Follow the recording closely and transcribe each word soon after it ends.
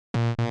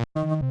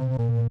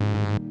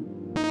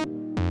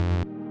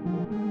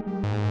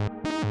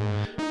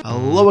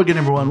Hello again,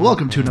 everyone.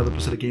 Welcome to another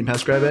episode of Game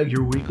Pass Grab Bag,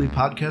 your weekly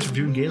podcast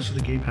reviewing games for the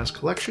Game Pass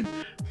collection.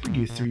 Bring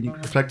you three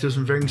unique perspectives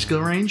and varying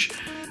skill range.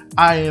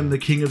 I am the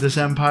king of this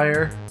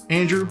empire,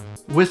 Andrew.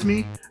 With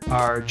me,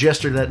 our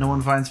jester that no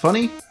one finds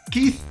funny,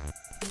 Keith.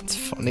 It's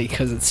funny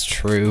because it's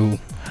true.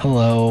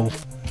 Hello.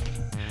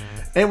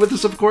 And with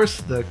us, of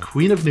course, the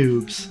queen of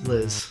noobs,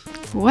 Liz.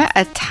 What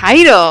a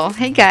title.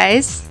 Hey,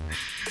 guys.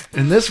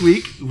 And this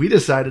week, we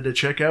decided to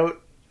check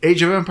out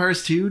Age of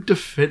Empires 2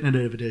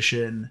 Definitive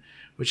Edition,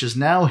 which has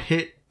now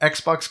hit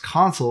Xbox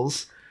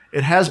consoles.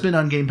 It has been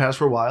on Game Pass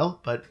for a while,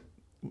 but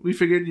we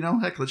figured,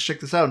 heck, let's check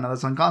this out now that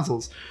it's on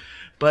consoles.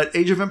 But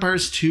Age of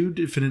Empires 2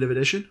 Definitive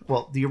Edition,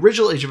 well, the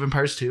original Age of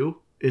Empires 2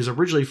 is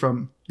originally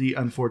from the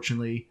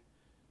unfortunately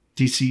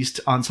deceased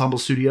Ensemble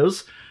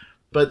Studios,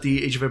 but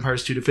the Age of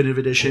Empires 2 Definitive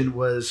Edition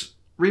was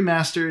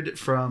remastered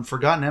from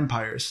Forgotten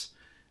Empires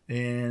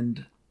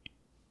and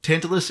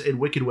Tantalus and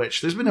Wicked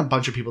Witch. There's been a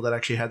bunch of people that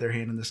actually had their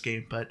hand in this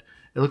game, but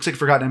it looks like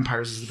Forgotten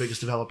Empires is the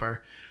biggest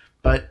developer.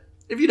 But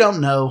if you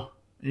don't know,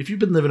 if you've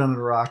been living under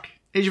a rock,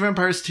 Age of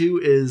Empires 2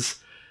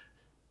 is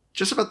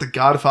just about the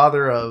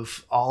godfather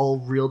of all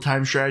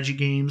real-time strategy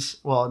games.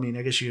 Well, I mean,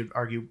 I guess you could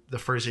argue the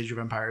first Age of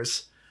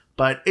Empires.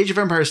 But Age of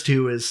Empires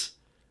 2 is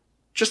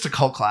just a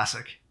cult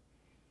classic.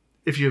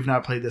 If you have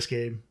not played this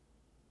game,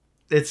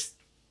 it's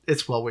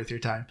well worth your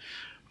time.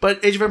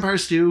 But Age of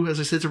Empires 2, as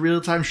I said, it's a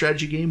real-time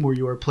strategy game where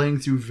you are playing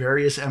through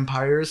various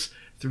empires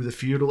through the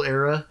feudal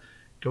era,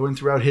 going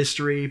throughout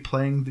history,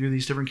 playing through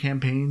these different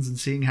campaigns and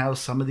seeing how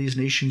some of these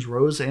nations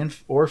rose and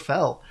or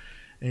fell.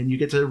 And you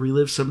get to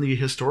relive some of the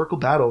historical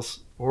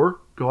battles or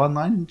go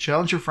online and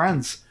challenge your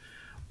friends.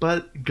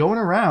 But going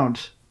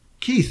around,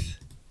 Keith,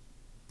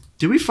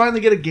 did we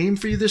finally get a game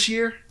for you this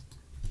year?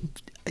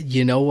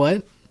 You know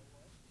what?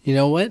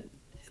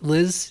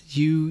 Liz,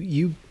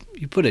 you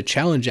put a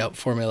challenge out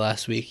for me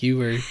last week. You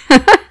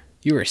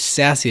were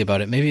sassy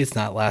about it. Maybe it's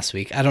not last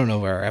week. I don't know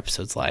where our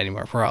episodes lie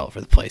anymore. We're all over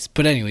the place.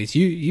 But anyways,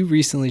 you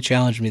recently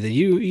challenged me that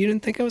you didn't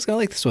think I was going to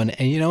like this one.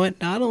 And you know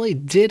what? Not only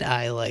did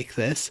I like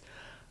this,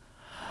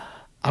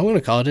 I'm going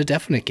to call it a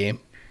definite game.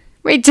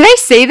 Wait, did I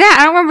say that?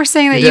 I don't remember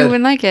saying that you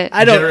wouldn't like it.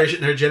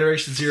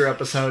 Generation Zero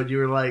episode, you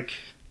were like,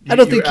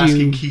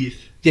 asking Keith.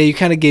 Yeah, you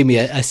kind of gave me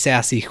a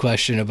sassy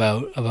question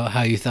about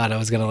how you thought I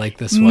was going to like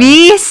this one.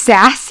 Me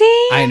sassy?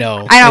 I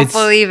know. I don't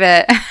believe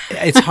it.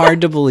 It's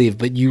hard to believe,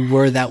 but you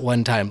were that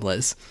one time,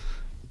 Liz.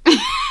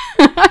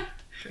 What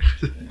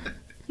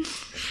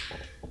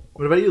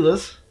about you,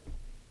 Liz?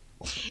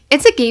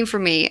 It's a game for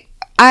me.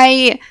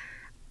 It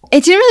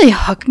didn't really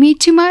hook me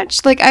too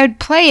much. Like, I would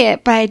play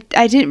it, but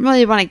I didn't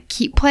really want to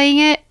keep playing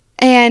it.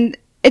 And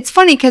it's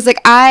funny because,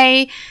 like,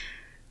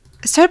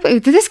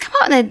 did this come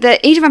out in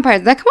the Age of Empires?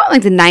 Did that come out in,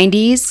 like, the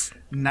 90s?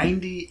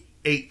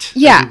 98,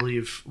 yeah. I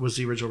believe, was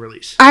the original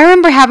release. I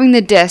remember having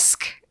the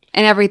disc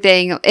and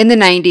everything in the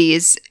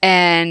 90s,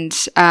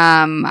 and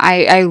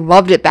I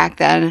loved it back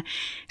then.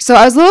 So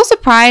I was a little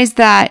surprised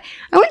that,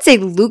 I wouldn't say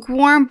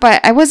lukewarm,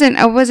 but I wasn't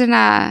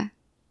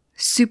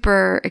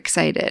super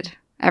excited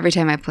every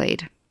time I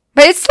played.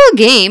 But it's still a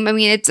game. I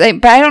mean,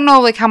 but I don't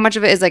know, like, how much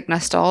of it is, like,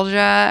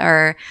 nostalgia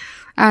or,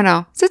 I don't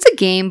know. So it's a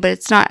game, but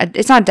it's not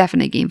a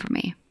definite game for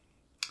me.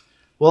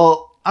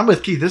 Well, I'm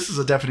with Keith. This is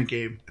a definite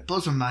game. It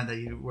blows my mind that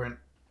you weren't.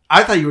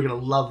 I thought you were going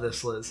to love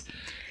this, Liz.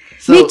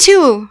 So, me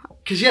too.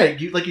 Because, yeah,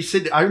 like you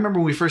said, I remember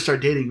when we first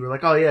started dating, you were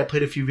like, oh, yeah, I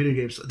played a few video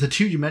games. The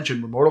two you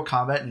mentioned were Mortal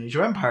Kombat and Age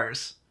of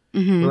Empires.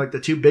 Mm-hmm. Were like the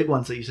two big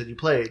ones that you said you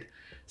played.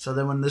 So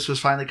then when this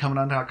was finally coming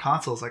onto our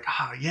consoles, like,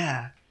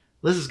 yeah,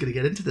 Liz is going to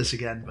get into this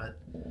again.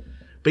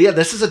 But yeah,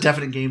 this is a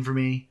definite game for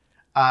me.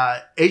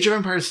 Age of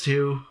Empires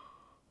 2,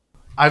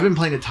 I've been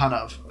playing a ton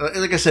of.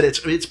 Like I said,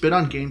 it's been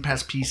on Game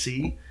Pass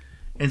PC.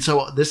 And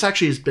so this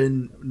actually has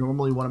been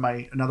normally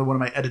another one of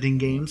my editing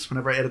games.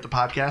 Whenever I edit the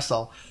podcast,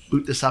 I'll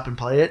boot this up and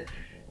play it.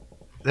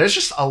 There's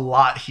just a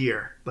lot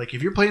here. Like,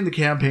 if you're playing the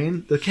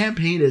campaign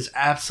is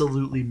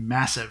absolutely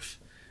massive.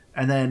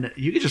 And then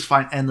you can just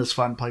find endless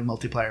fun playing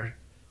multiplayer.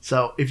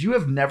 So if you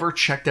have never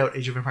checked out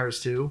Age of Empires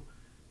 2,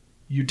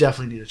 you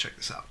definitely need to check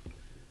this out.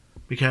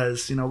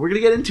 Because, we're going to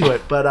get into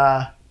it. But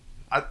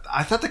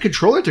I thought the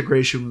controller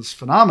integration was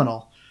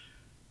phenomenal.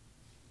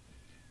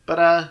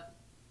 But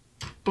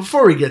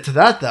before we get to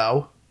that,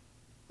 though,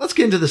 let's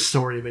get into the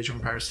story of Age of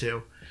Empires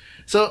 2.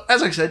 So,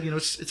 as I said,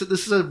 this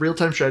is a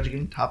real-time strategy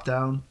game,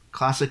 top-down,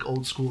 classic,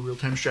 old-school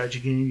real-time strategy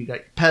game. You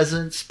got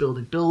peasants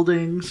building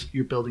buildings,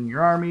 you're building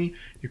your army,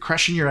 you're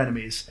crushing your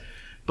enemies.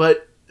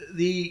 But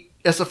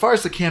as far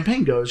as the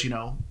campaign goes,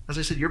 as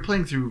I said, you're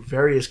playing through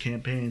various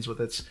campaigns,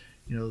 whether it's,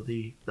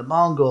 the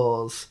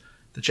Mongols,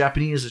 the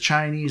Japanese, the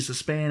Chinese, the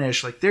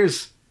Spanish. Like,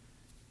 there's,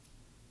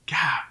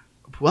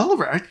 well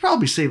over, I'd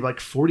probably say, like,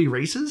 40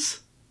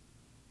 races.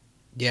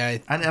 Yeah.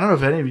 I don't know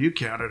if any of you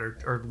counted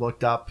or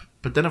looked up.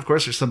 But then, of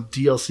course, there's some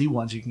DLC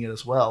ones you can get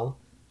as well.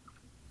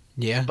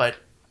 Yeah. But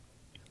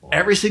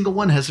every single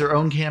one has their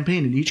own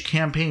campaign, and each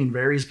campaign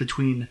varies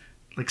between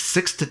like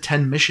 6 to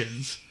 10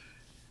 missions.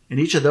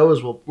 And each of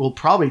those will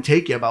probably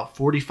take you about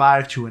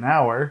 45 to an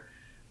hour.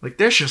 Like,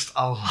 there's just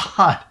a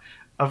lot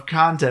of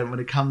content when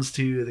it comes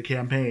to the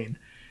campaign.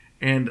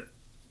 And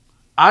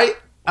I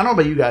don't know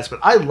about you guys, but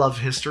I love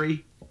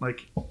history.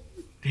 Like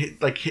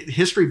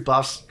history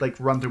buffs like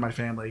run through my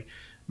family.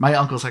 My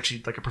uncle's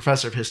actually like a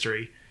professor of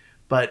history,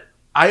 but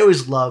I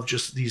always love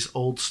just these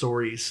old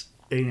stories.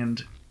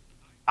 And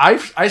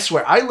I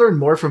swear I learned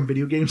more from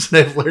video games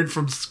than I've learned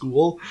from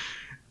school.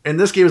 And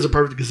this game is a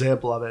perfect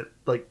example of it.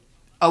 Like,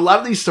 a lot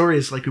of these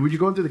stories, like when you're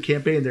going through the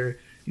campaign,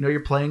 you're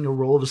playing a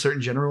role of a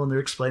certain general and they're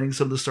explaining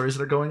some of the stories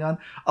that are going on.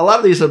 A lot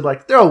of these, I'm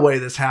like, there's no way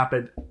this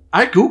happened.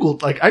 I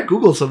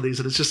Googled some of these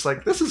and it's just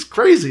like, this is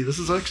crazy. This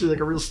is actually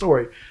like a real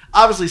story.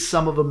 Obviously,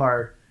 some of them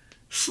are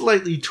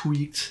slightly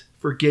tweaked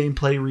for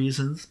gameplay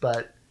reasons,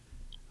 but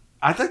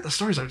I think the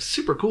stories are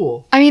super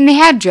cool. I mean, they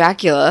had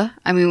Dracula.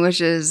 I mean,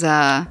 which is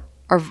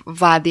or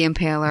Vlad the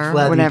Impaler,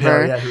 or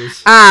whatever. The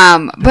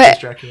Impaler, but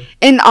Dracula.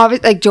 And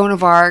obviously, like Joan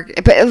of Arc.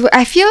 But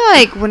I feel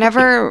like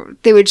whenever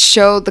they would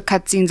show the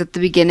cutscenes at the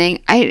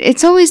beginning,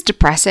 it's always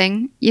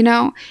depressing. You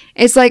know,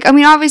 it's like, I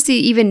mean, obviously,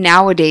 even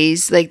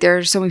nowadays, like there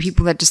are so many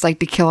people that just like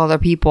to kill other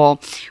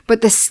people,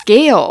 but the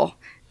scale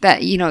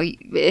that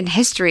in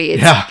history,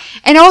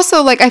 and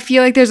also like I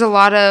feel like there's a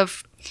lot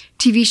of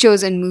TV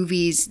shows and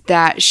movies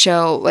that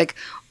show like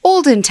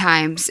olden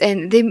times,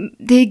 and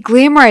they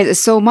glamorize it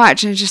so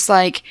much, and it's just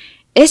like,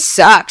 it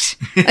sucked.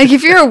 Like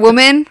if you're a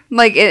woman,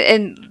 like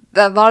and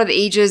a lot of the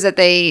ages that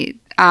they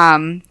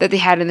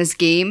had in this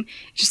game,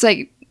 just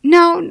like,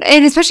 no,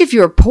 and especially if you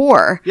were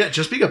poor. Yeah,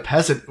 just being a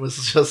peasant was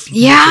just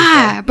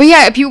but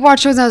if you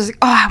watch shows, I was like,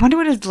 oh, I wonder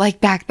what it was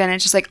like back then.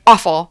 It's just like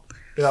awful.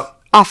 Yep.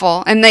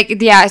 Awful. And like,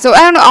 so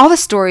I don't know, all the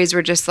stories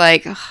were just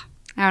like, ugh,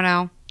 I don't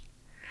know.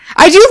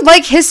 I do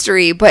like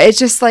history, but it's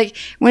just like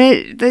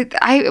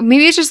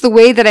maybe it's just the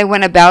way that I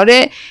went about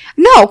it.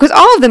 No, because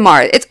all of them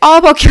are. It's all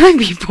about killing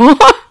people.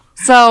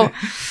 So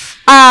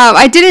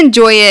I did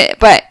enjoy it,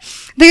 but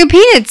the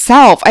campaign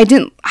itself,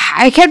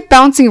 I kept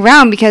bouncing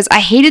around because I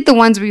hated the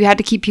ones where you had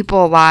to keep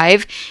people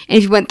alive, and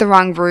if you went the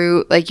wrong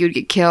route, like you would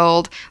get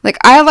killed. Like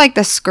I like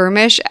the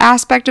skirmish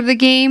aspect of the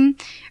game.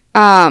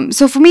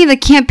 So for me, the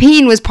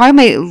campaign was probably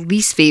my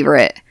least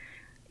favorite.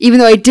 Even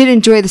though I did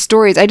enjoy the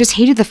stories, I just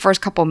hated the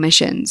first couple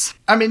missions.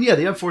 I mean, yeah,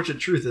 the unfortunate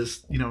truth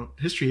is,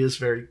 history is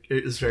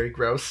very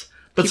gross.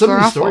 But some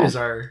of these stories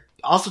are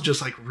also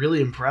just like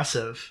really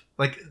impressive.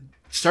 Like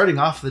starting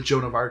off the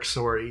Joan of Arc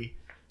story,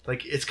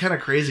 like it's kind of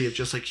crazy. It's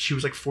just like she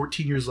was like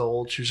 14 years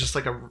old. She was just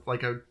like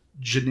a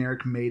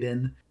generic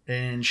maiden,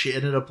 and she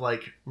ended up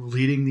like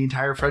leading the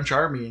entire French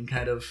army and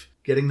kind of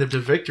getting them to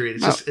victory.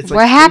 It's just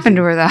what happened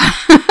to her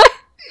though?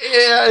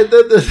 Yeah,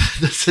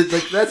 that's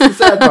the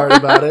sad part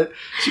about it.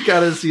 She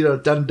kind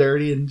of done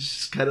dirty and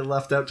just kind of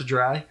left out to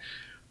dry.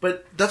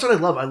 But that's what I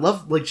love. I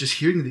love like just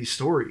hearing these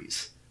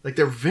stories. Like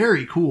they're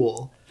very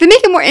cool. They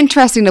make it more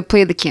interesting to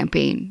play the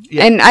campaign.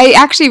 Yeah. And I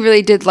actually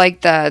really did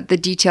like the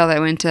detail that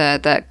went to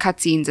the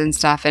cutscenes and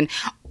stuff. And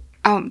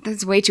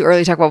that's way too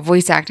early to talk about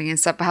voice acting and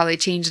stuff, but how they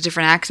change the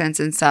different accents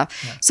and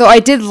stuff. Yeah. So I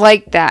did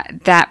like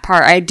that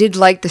part. I did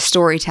like the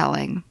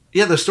storytelling.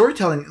 Yeah, the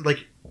storytelling,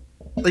 like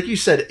you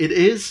said,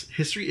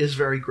 history is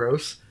very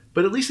gross,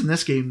 but at least in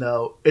this game,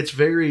 though, it's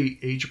very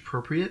age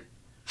appropriate.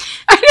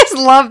 I just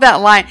love that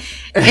line.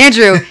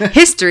 Andrew,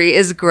 history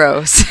is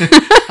gross.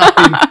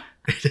 I mean,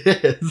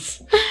 it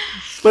is.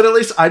 But at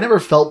least I never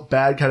felt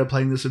bad kind of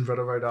playing this in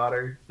front of our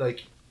daughter.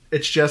 Like,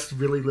 it's just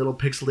really little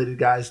pixelated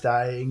guys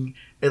dying.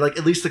 And, like,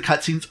 at least the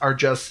cutscenes are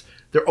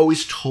they're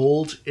always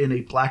told in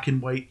a black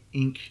and white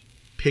ink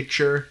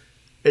picture,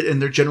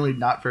 and they're generally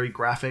not very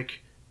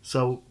graphic.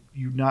 So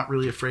you're not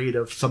really afraid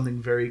of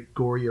something very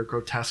gory or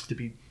grotesque to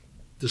be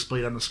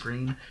displayed on the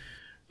screen,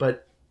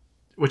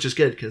 which is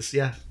good because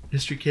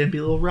history can be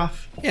a little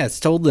rough. Yeah,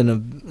 it's told in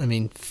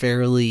a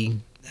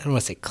fairly, I don't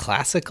want to say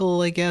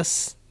classical, I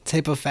guess,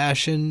 type of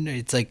fashion.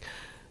 It's like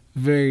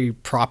very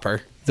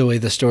proper the way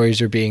the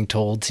stories are being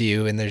told to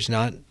you, and there's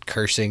not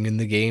cursing in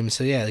the game.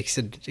 So yeah, like you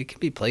said, it can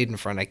be played in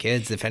front of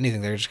kids. If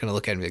anything, they're just going to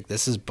look at it and be like,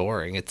 this is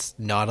boring. It's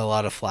not a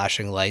lot of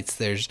flashing lights.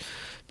 There's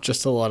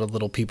just a lot of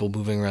little people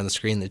moving around the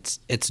screen.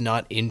 It's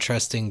not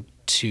interesting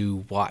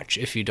to watch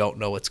if you don't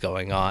know what's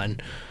going on.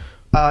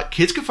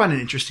 Kids can find it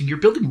interesting. You're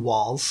building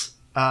walls.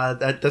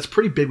 That's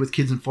pretty big with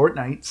kids in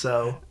Fortnite.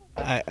 So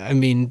I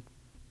mean,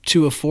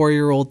 to a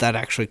 4-year-old, that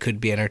actually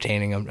could be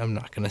entertaining. I'm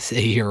not going to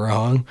say you're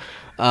wrong.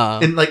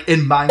 And like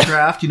in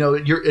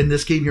Minecraft, you're in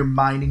this game, you're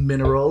mining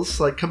minerals.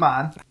 Like, come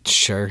on.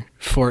 Sure,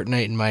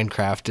 Fortnite and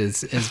Minecraft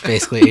is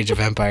basically Age of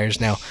Empires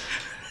now.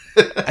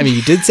 I mean,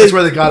 you did say that's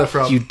where they got it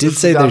from. You did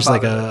say there's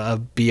like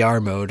a BR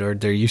mode, or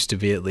there used to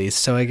be at least.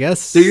 So I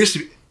guess there used to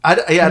be. I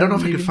don't know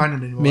if I can find it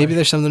anymore. Maybe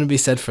there's something to be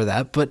said for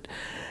that. But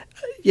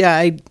yeah,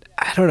 I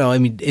don't know. I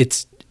mean,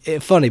 it's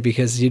funny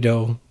because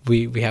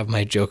we have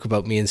my joke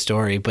about me and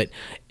story, but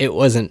it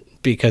wasn't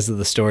because of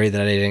the story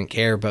that I didn't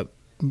care. But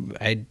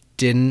I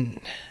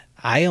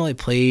only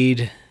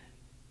played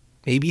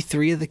maybe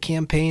 3 of the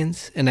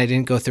campaigns, and I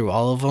didn't go through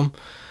all of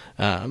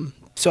them.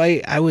 So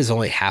I was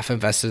only half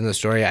invested in the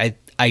story.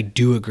 I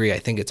do agree. I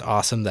think it's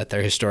awesome that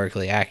they're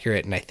historically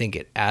accurate, and I think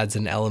it adds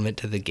an element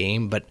to the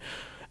game. But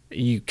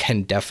you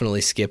can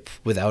definitely skip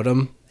without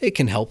them. It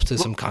can help to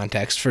some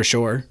context for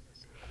sure.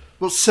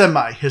 Well,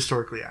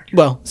 semi-historically accurate.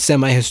 Well,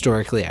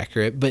 semi-historically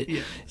accurate, but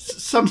Yeah.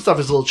 Some stuff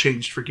is a little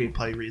changed for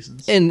gameplay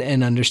reasons.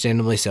 and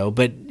understandably so.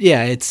 But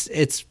yeah,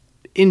 it's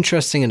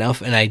interesting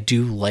enough, and I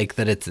do like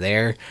that it's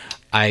there.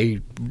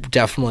 I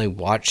definitely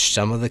watched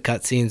some of the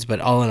cutscenes, but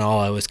all in all,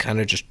 I was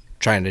kind of just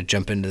trying to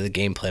jump into the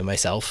gameplay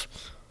myself,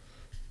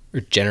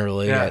 or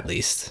generally at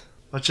least.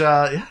 But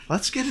yeah,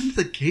 let's get into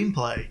the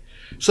gameplay.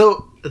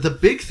 So the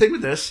big thing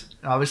with this,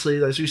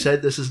 obviously, as you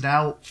said, this is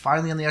now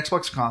finally on the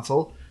Xbox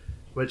console,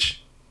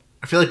 which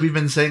I feel like we've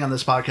been saying on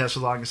this podcast for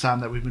the longest time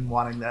that we've been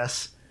wanting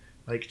this.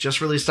 Like,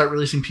 just really start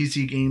releasing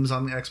PC games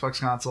on the Xbox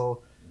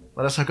console.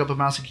 Let us hook up a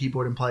mouse and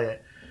keyboard and play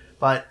it.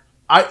 But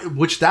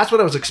that's what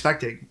I was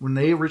expecting when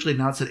they originally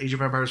announced that Age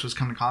of Empires was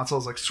coming to console. I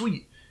was like,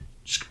 sweet,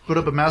 just put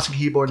up a mouse and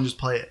keyboard and just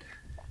play it.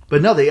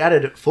 But no, they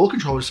added full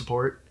controller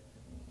support.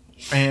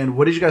 And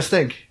what did you guys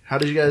think? How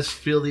did you guys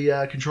feel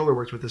the controller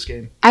worked with this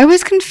game? I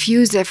was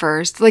confused at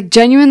first. Like,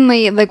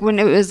 genuinely, like, when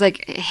it was,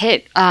 like,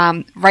 hit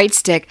right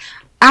stick,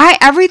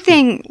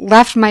 everything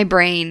left my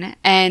brain,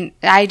 and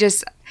I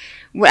was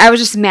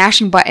just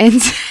mashing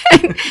buttons.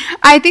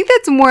 I think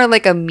that's more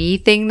like a me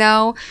thing,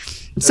 though.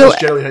 So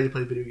that's generally how you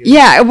play video games.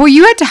 Yeah, well,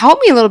 you had to help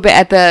me a little bit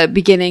at the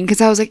beginning,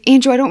 because I was like,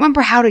 Andrew, I don't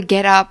remember how to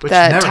get up Which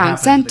the never town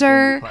happens in the game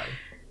center. we play.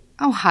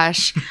 Oh,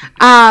 hush.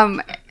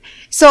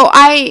 So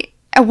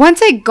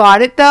once I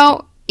got it,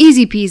 though,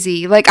 easy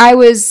peasy. Like, I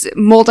was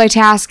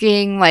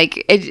multitasking.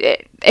 Like,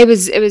 it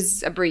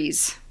was a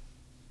breeze.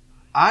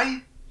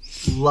 I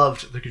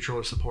loved the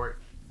controller support.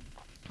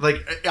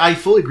 Like, I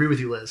fully agree with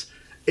you, Liz.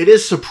 It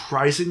is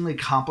surprisingly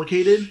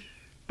complicated,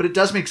 but it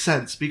does make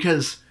sense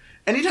because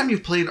anytime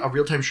you've played a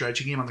real-time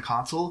strategy game on the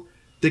console,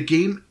 the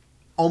game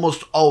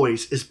almost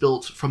always is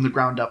built from the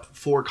ground up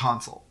for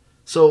console.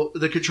 So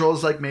the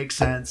controls make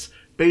sense.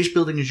 Base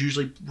building is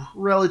usually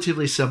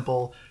relatively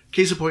simple.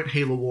 Case in point,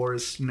 Halo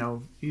Wars.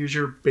 Here's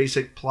your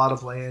basic plot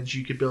of lands.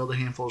 You could build a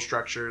handful of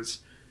structures.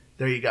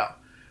 There you go.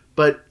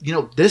 But,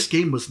 this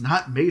game was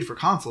not made for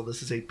console.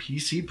 This is a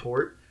PC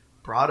port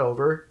brought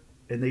over,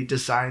 and they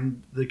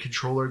designed the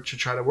controller to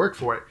try to work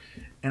for it.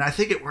 And I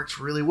think it works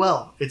really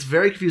well. It's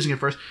very confusing at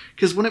first,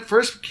 because when it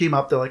first came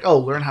up, they're like, oh,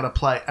 learn how to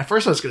play. At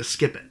first, I was going to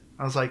skip it.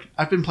 I was like,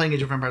 I've been playing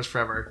Age of Empires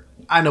forever.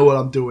 I know what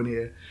I'm doing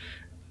here.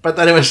 But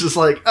then it was just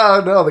like,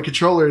 oh, no, the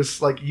controller's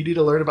you need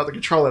to learn about the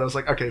controller. And I was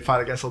like, okay, fine,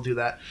 I guess I'll do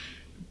that.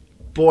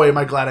 Boy, am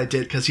I glad I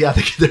did, because, yeah,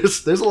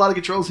 there's a lot of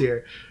controls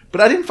here.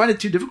 But I didn't find it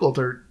too difficult,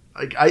 or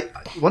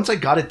once I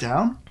got it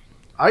down,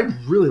 I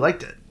really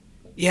liked it.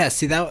 Yeah,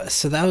 see, that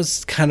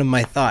was kind of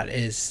my thought,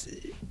 is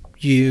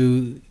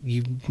you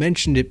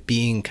mentioned it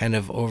being kind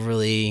of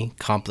overly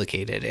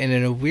complicated, and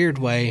in a weird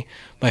way,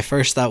 my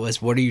first thought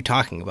was, what are you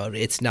talking about?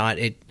 It's not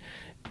it,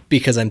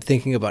 because I'm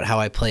thinking about how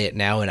I play it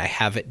now, and I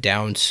have it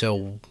down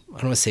so, I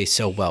don't want to say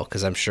so well,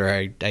 because I'm sure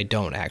I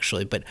don't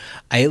actually, but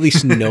I at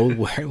least know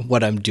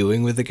what I'm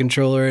doing with the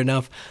controller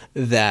enough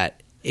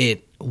that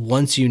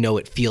once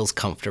it feels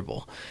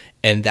comfortable.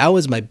 And that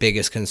was my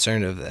biggest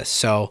concern of this.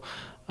 So,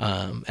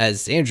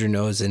 as Andrew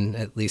knows, and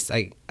at least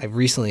I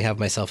recently have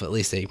myself at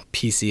least a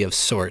PC of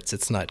sorts.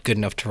 It's not good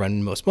enough to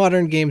run most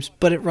modern games,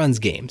 but it runs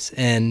games.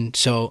 And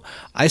so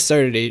I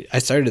started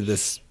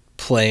this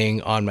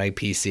playing on my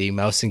PC,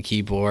 mouse and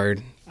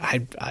keyboard.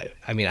 I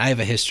mean, I have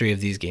a history of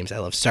these games. I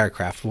love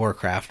StarCraft,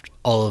 Warcraft,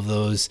 all of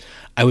those.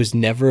 I was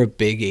never a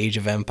big Age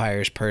of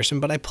Empires person,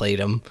 but I played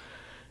them.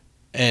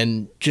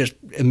 And just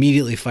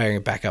immediately firing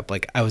it back up.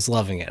 I was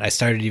loving it. I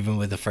started even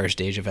with the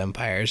first Age of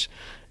Empires,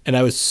 and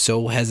I was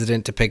so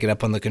hesitant to pick it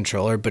up on the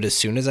controller. But as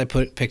soon as I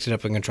picked it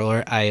up on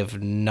controller, I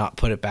have not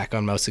put it back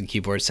on mouse and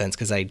keyboard since,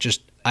 because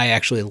I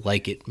actually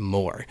like it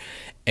more.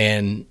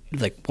 And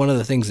one of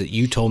the things that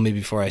you told me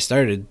before I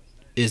started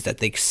is that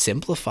they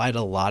simplified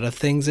a lot of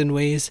things in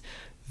ways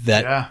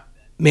that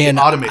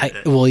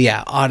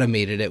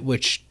automated it,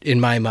 which in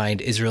my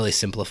mind is really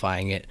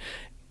simplifying it.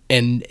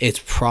 And it's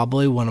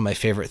probably one of my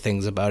favorite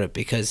things about it,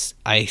 because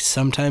I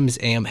sometimes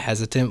am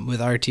hesitant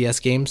with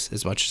RTS games,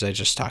 as much as I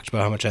just talked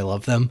about how much I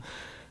love them.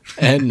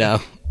 And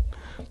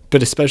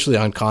but especially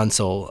on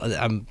console,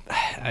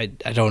 I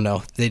don't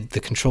know.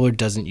 The controller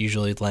doesn't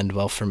usually lend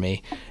well for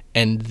me.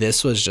 And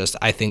this was just,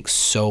 I think,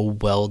 so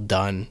well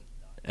done.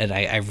 And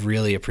I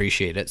really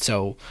appreciate it.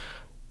 So,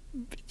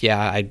 yeah,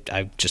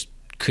 I just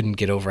couldn't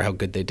get over how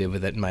good they did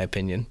with it, in my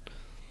opinion.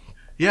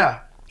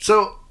 Yeah.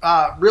 So,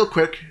 real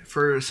quick,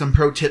 for some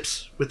pro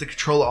tips with the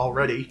controller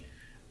already,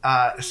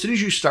 as soon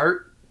as you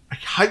start, I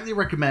highly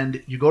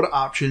recommend you go to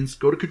options,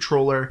 go to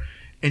controller,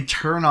 and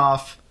turn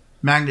off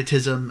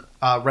magnetism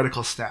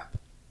reticle snap.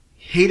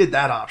 Hated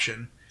that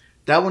option.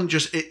 That one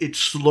just, it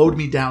slowed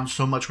me down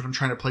so much when I'm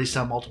trying to place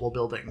down multiple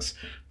buildings,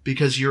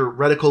 because your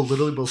reticle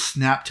literally will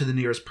snap to the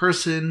nearest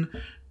person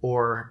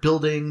or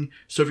building.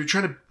 So if you're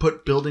trying to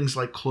put buildings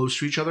close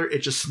to each other, it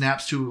just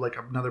snaps to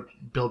another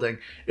building.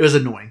 It was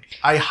annoying.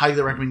 I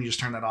highly recommend you just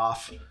turn that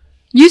off.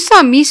 You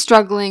saw me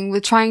struggling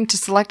with trying to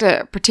select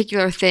a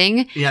particular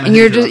thing, Yeah, and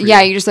you're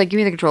just like, give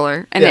me the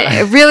controller. And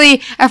it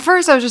really, at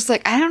first, I was just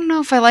like, I don't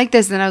know if I like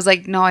this. And then I was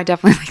like, no, I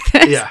definitely like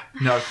this. Yeah,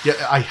 no,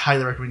 I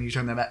highly recommend you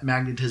turn that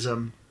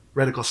magnetism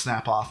reticle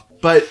snap off.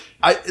 But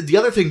the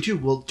other thing too,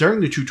 well,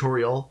 during the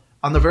tutorial,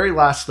 on the very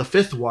last, the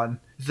 5th one,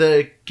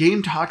 the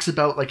game talks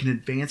about like an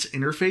advanced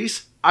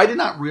interface. I did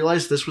not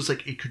realize this was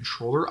like a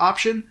controller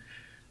option.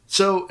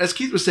 So, as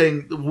Keith was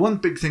saying, the one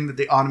big thing that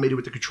they automated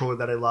with the controller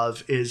that I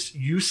love is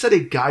you set a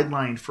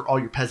guideline for all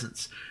your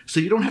peasants. So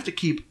you don't have to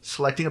keep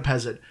selecting a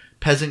peasant.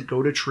 Peasant,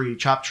 go to tree,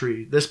 chop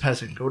tree. This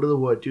peasant, go to the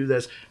wood, do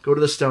this. Go to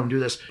the stone, do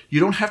this.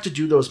 You don't have to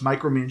do those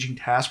micromanaging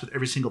tasks with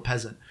every single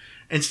peasant.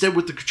 Instead,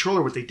 with the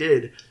controller, what they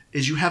did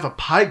is you have a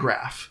pie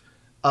graph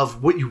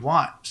of what you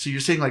want. So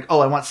you're saying like, oh,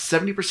 I want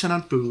 70%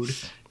 on food,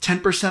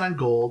 10% on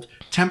gold,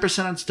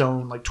 10% on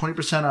stone, like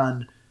 20%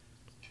 on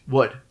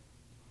wood.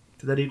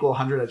 Did that equal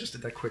 100? I just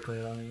did that quickly.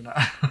 I don't even know.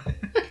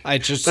 I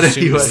just But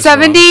assumed anyway. it was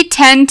 70,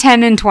 10,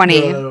 10, and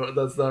 20. No,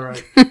 that's not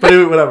right. But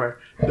anyway,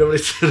 whatever.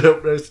 Nobody's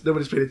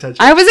paying attention.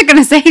 I wasn't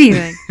going to say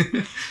anything.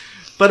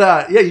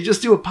 But yeah, you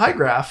just do a pie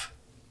graph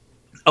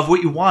of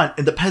what you want,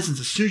 and the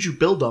peasants, as soon as you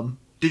build them,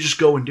 they just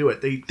go and do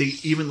it. They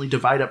evenly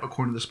divide up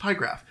according to this pie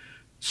graph.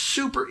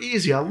 Super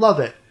easy. I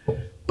love it.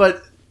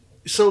 But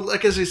so,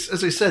 like as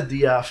I said,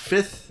 the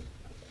 5th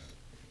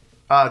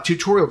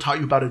tutorial taught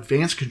you about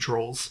advanced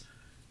controls,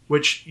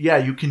 which, yeah,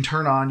 you can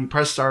turn on, you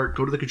press start,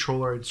 go to the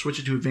controller, and switch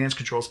it to advanced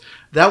controls.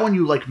 That one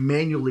you, like,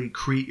 manually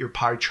create your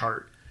pie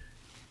chart.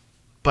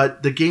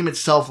 But the game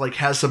itself, like,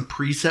 has some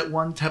preset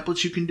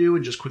templates you can do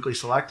and just quickly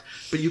select.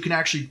 But you can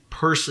actually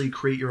personally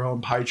create your own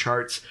pie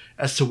charts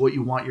as to what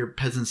you want your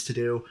peasants to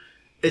do.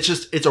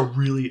 It's a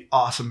really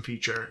awesome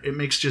feature. It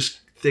makes just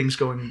things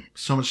going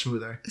so much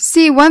smoother.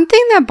 See, one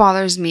thing that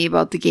bothers me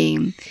about the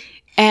game,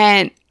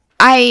 and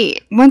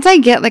once I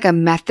get, like, a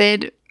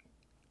method,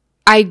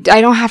 I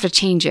don't have to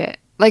change it.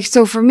 Like,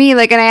 so for me,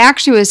 like, and I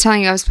actually was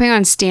telling you, I was playing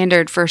on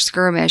standard for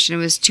skirmish and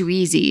it was too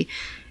easy.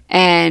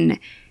 And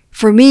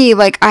for me,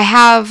 like, I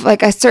have,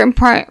 like, a certain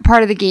part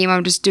of the game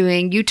I'm just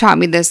doing, you taught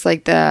me this,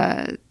 like,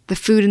 the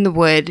food and the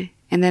wood,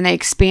 and then I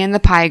expand the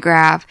pie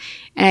graph,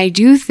 and I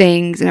do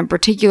things in a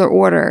particular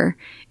order,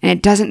 and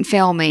it doesn't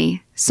fail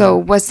me. So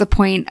what's the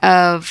point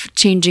of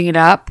changing it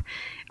up?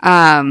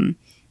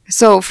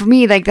 So for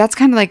me, like, that's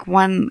kind of like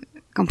one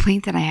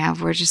complaint that I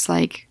have where it's just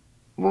like,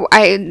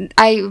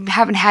 I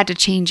haven't had to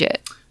change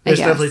it. There's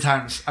definitely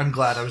times I'm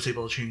glad I was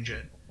able to change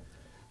it.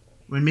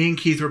 When me and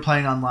Keith were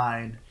playing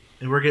online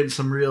and we're getting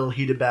some real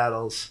heated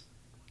battles,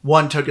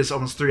 one took us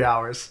almost 3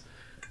 hours.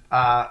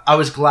 I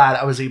was glad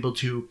I was able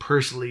to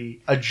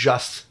personally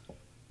adjust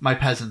my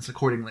peasants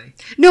accordingly.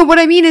 No, what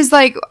I mean is,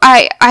 like,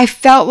 I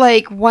felt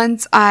like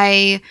once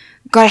I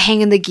got a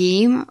hang of the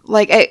game,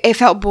 like, it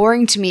felt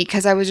boring to me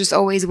because I was just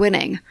always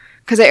winning.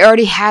 Because I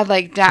already had,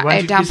 like, So why it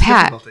did you down use the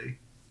pat. difficulty?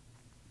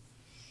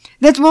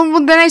 That's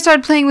when then I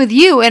started playing with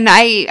you, and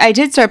I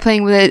did start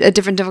playing with a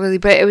different difficulty,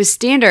 but it was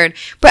standard.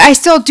 But I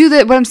still do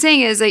what I'm saying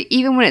is, like,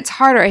 even when it's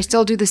harder, I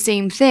still do the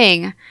same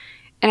thing,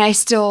 and I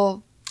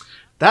still.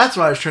 That's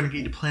why I was trying to get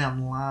you to play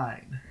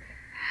online.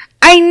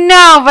 I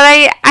know, but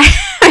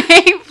I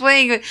hate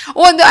playing with.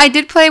 Well, no, I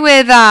did play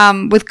with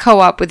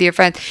co-op with your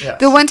friends. Yes.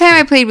 The one time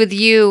I played with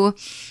you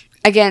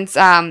against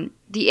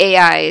the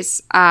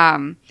AIs,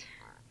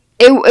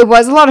 It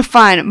was a lot of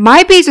fun.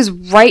 My base was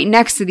right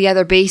next to the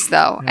other base,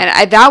 though,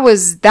 and that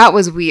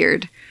was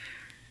weird.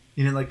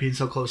 You didn't like being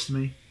so close to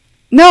me?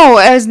 No,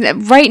 it was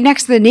right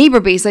next to the neighbor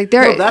base. Like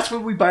there, No, that's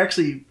what we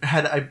actually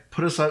had. I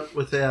put us up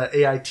with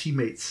AI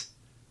teammates.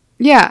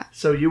 yeah,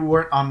 So you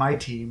weren't on my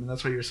team, and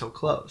that's why you were so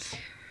close.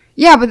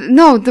 yeah, but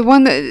no, the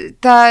one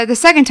the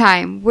second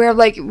time where,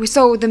 like,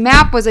 so the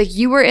map was like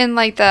you were in,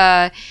 like,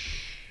 the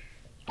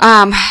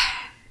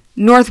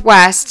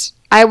northwest,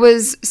 I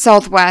was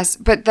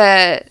southwest, but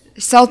the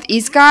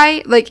southeast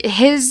guy, like,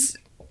 his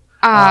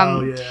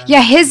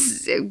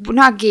his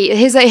not gate,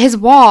 his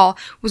wall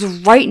was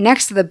right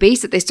next to the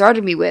base that they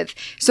started me with.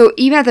 So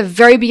even at the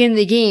very beginning of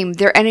the game,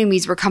 their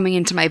enemies were coming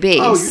into my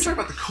base. Oh, you're talking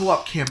about the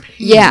co-op campaign.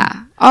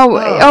 Yeah.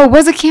 Oh,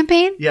 was it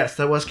campaign? Yes,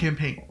 that was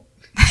campaign.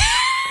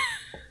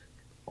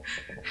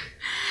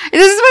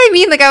 This is what I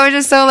mean. Like, I was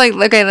just so like,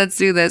 okay, let's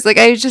do this. Like,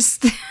 I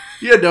just.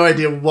 You had no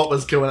idea what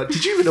was going on.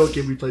 Did you even know what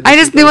game we played? I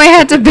just knew I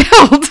had to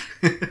build.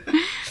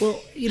 Well,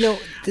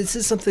 this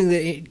is something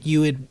that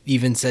you had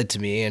even said to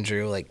me,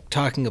 Andrew, like,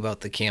 talking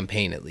about the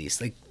campaign at least.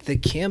 Like, the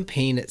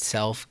campaign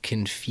itself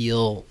can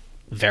feel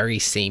very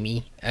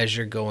samey as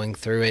you're going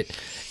through it.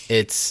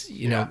 It's,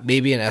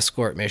 maybe an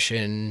escort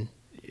mission,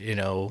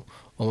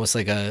 almost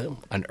like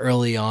an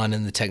early on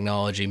in the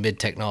technology,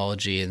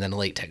 mid-technology, and then a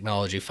late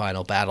technology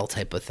final battle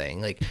type of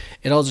thing. Like,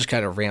 it all just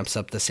kind of ramps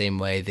up the same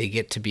way. They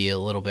get to be a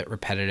little bit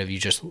repetitive.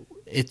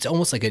 It's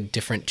almost like a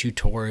different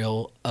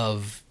tutorial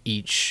of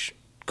each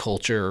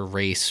culture or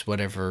race,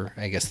 whatever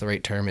I guess the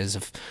right term is,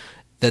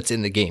 that's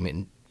in the game.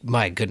 And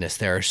my goodness,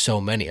 there are so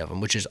many of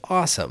them, which is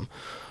awesome.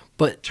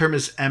 But term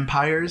is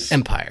empires.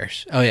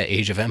 Empires. Oh yeah,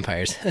 Age of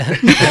Empires.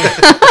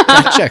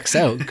 That checks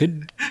out.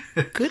 Good,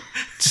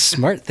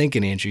 smart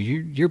thinking, Andrew.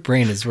 Your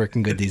brain is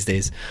working good these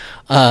days.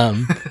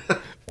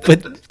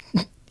 But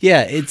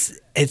yeah, it's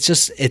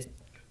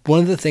one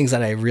of the things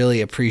that I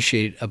really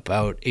appreciate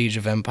about Age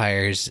of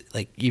Empires,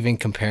 like even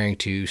comparing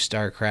to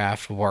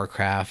StarCraft,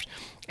 Warcraft,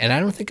 and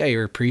I don't think I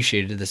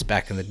appreciated this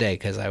back in the day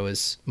because I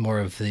was more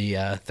of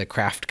the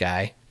craft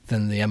guy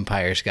than the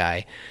Empires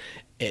guy,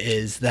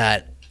 is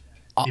that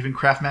even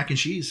Kraft mac and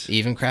cheese.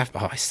 Even Kraft.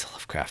 Oh, I still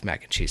love Kraft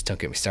mac and cheese. Don't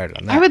get me started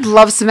on that. I would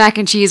love some mac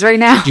and cheese right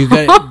now.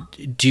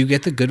 Do you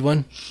get the good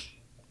one?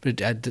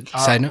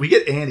 Side note? We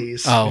get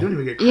Annie's. Oh. We don't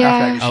even get Kraft Yeah.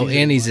 mac and cheese. Oh,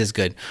 Annie's is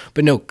good.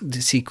 But no,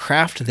 see,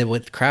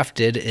 what Kraft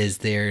did is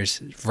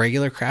there's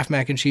regular Kraft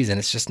mac and cheese, and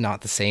it's just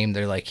not the same.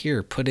 They're like,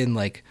 here, put in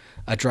like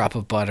a drop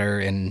of butter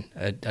and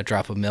a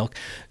drop of milk.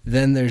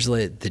 Then there's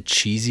like the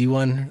cheesy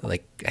one,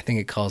 like I think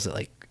it calls it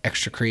like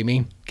extra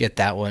creamy. Get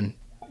that one.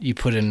 You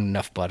put in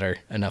enough butter,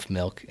 enough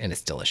milk, and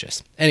it's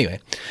delicious. Anyway,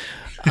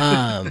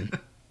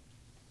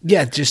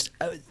 yeah, just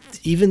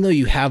even though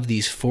you have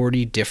these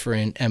 40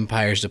 different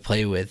empires to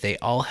play with, they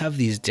all have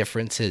these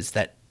differences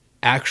that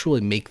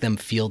actually make them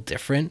feel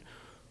different,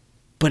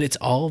 but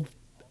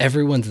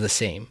everyone's the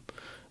same.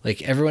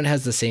 Like everyone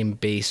has the same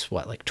base,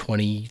 like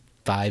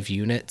 25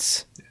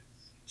 units?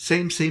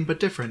 Same,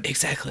 but different.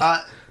 Exactly.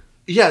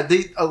 Yeah,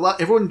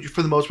 everyone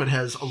for the most part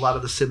has a lot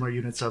of the similar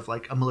units of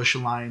like a militia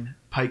line,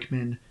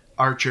 pikemen,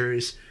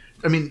 archers.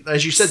 I mean,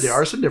 as you said, there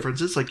are some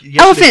differences. Like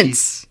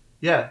Elephants.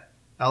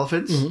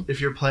 Elephants. Mm-hmm.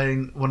 If you're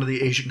playing one of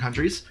the Asian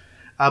countries,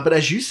 but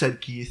as you said,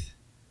 Keith,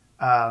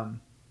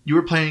 you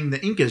were playing the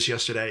Incas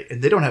yesterday,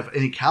 and they don't have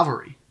any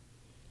cavalry.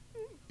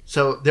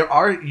 So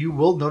you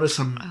will notice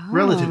some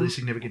relatively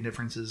significant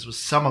differences with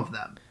some of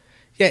them.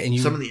 Yeah, and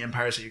some of the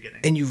empires that you're getting.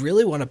 And you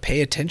really want to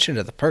pay attention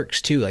to the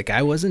perks too. Like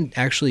I wasn't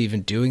actually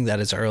even doing that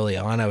as early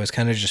on. I was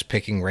kind of just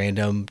picking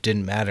random,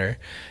 didn't matter.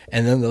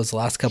 And then those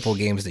last couple of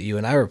games that you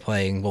and I were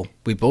playing, well,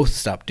 we both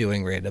stopped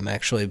doing random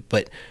actually,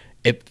 but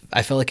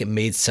I felt like it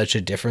made such a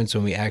difference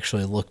when we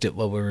actually looked at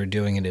what we were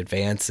doing in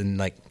advance and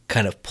like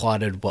kind of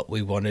plotted what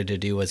we wanted to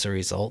do as a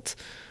result.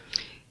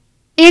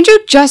 Andrew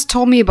just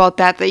told me about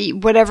that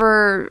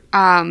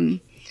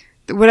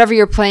whatever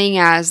you're playing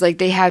as, like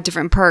they have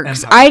different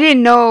perks. I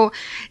didn't know.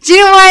 Do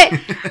you know what?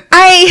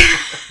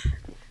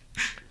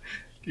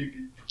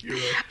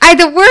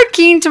 The word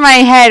came to my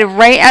head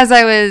right as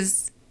I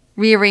was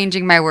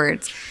rearranging my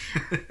words.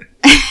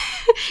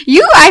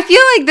 I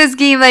feel like this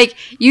game, like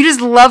you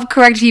just love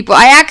correct people.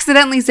 I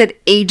accidentally said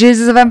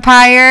Ages of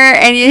Empire,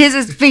 and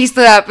his face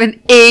lit up in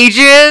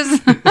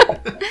Ages.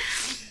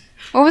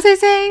 What was I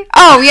saying?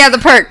 Oh yeah, the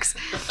perks.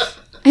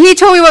 He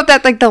told me about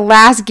that like the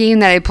last game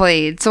that I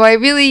played. So I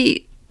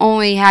really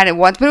only had it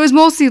once, but it was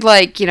mostly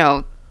like,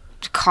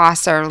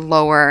 costs are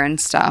lower and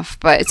stuff.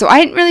 But so I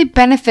didn't really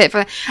benefit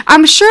from it.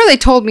 I'm sure they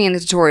told me in the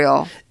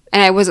tutorial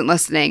and I wasn't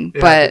listening.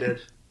 Yeah, but they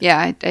did.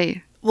 yeah,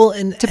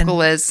 typical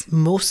Liz.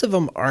 Most of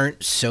them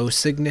aren't so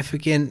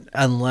significant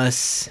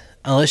unless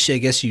I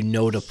guess you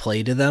know to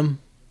play to them,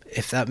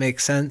 if that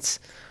makes sense.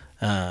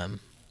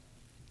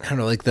 I don't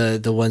know, like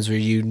the ones where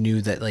you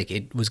knew that like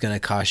it was going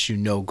to cost you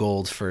no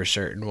gold for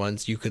certain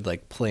ones, you could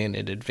like plan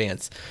in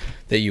advance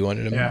that you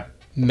wanted to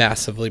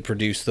massively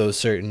produce those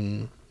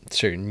certain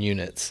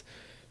units.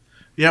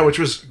 Yeah, which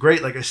was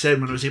great. Like I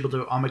said, when I was able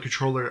to on my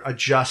controller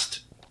adjust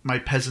my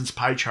peasants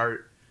pie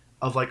chart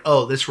of like,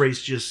 oh,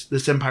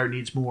 this empire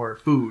needs more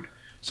food,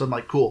 so I'm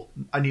like, cool,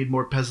 I need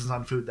more peasants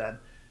on food then,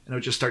 and I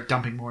would just start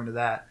dumping more into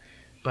that.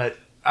 But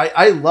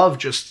I love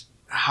just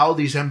how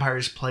these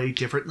empires play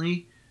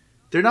differently.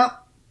 They're not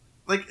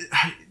like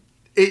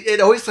it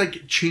always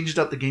like changed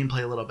up the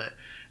gameplay a little bit.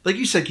 Like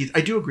you said, Keith,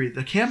 I do agree.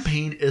 The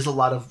campaign is a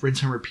lot of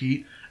rinse and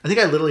repeat. I think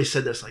I literally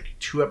said this like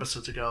 2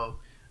 episodes ago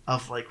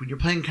of like when you're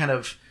playing kind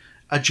of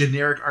a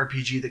generic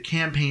RPG, the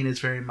campaign is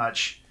very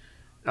much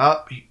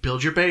you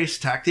build your base,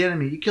 attack the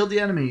enemy, you killed the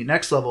enemy,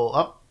 next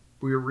level,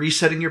 we're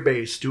resetting your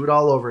base, do it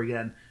all over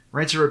again,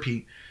 rinse and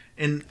repeat.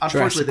 And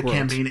unfortunately, the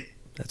campaign.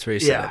 That's where you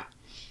said it.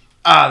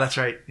 That's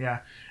right. Yeah.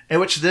 In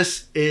which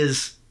this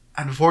is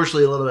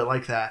unfortunately a little bit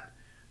like that.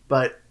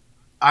 But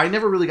I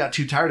never really got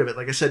too tired of it.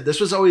 Like I said, this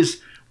was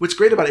always... What's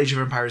great about Age of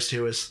Empires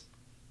 2 is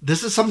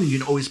this is something you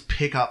can always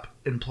pick up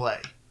and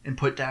play and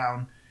put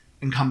down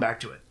and come back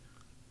to it.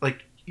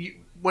 Like,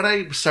 when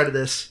I started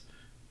this,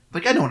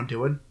 like, I know what I'm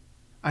doing.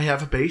 I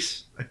have a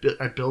base.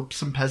 I build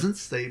some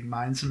peasants. They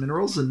mine some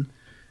minerals. And,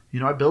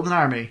 I build an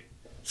army.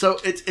 So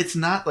it's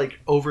not,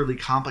 like, overly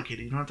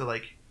complicated. You don't have to,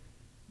 like,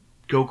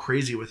 go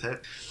crazy with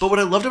it. But what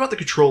I loved about the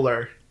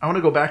controller... I want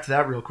to go back to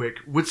that real quick.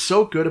 What's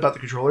so good about the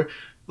controller...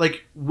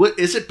 Like,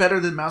 is it better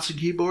than mouse and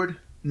keyboard?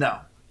 No.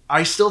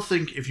 I still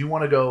think if you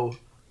want to go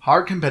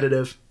hard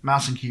competitive,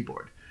 mouse and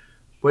keyboard,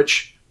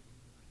 which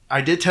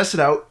I did test it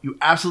out. You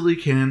absolutely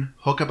can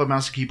hook up a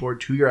mouse and keyboard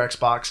to your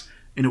Xbox,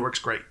 and it works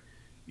great.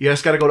 You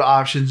just got to go to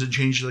options and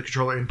change the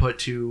controller input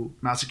to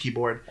mouse and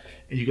keyboard,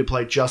 and you can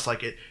play just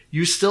like it.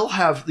 You still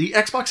have... The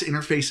Xbox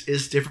interface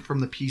is different from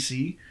the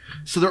PC,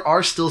 so there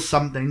are still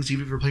some things,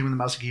 even if you're playing with the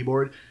mouse and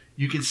keyboard,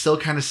 You can still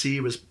kind of see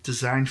it was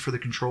designed for the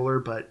controller,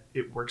 but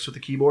it works with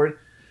the keyboard.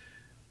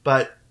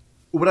 But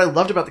what I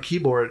loved about the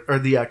keyboard or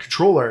the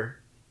controller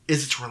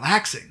is it's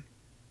relaxing.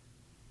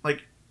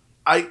 Like,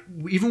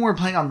 even when we're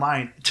playing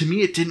online, to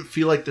me, it didn't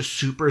feel like the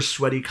super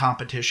sweaty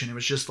competition. It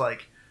was just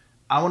like,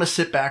 I want to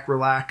sit back,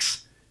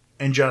 relax,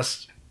 and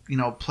just,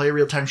 play a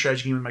real-time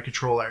strategy game with my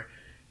controller.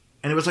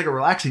 And it was like a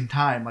relaxing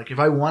time. Like, if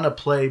I want to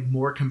play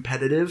more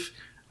competitive,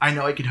 I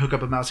know I could hook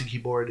up a mouse and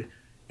keyboard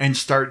and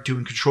start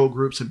doing control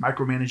groups and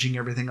micromanaging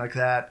everything like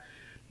that.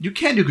 You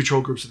can do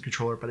control groups with the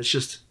controller, but it's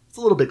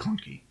a little bit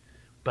clunky.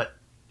 But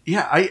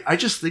yeah, I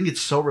just think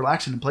it's so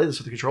relaxing to play this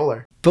with the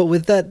controller. But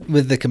with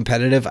the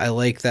competitive, I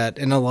like that.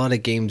 And a lot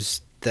of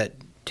games that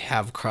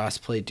have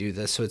crossplay do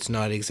this, so it's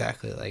not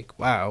exactly like,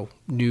 wow,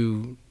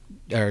 new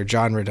or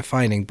genre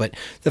defining, but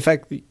the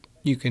fact that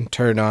you can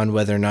turn on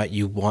whether or not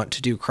you want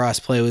to do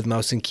crossplay with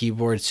mouse and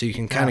keyboard, so you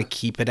can kind of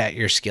keep it at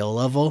your skill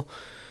level.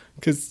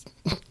 Because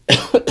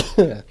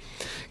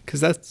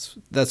that's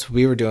what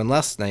we were doing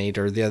last night,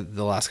 or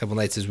the last couple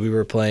nights, is we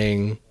were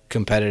playing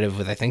competitive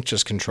with, I think,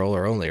 just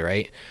controller only,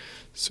 right?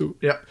 So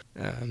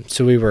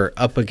so we were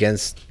up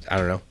against, I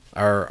don't know,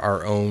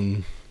 our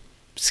own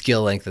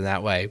skill length in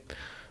that way.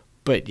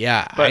 But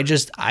yeah,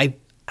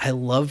 I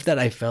love that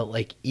I felt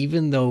like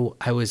even though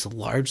I was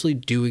largely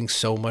doing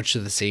so much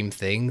of the same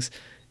things,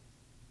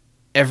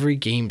 every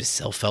game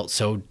still felt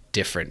so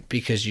different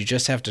because you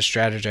just have to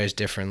strategize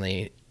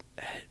differently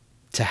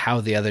to how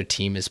the other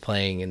team is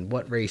playing and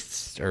what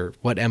race or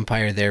what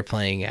empire they're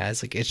playing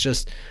as. Like,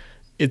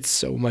 it's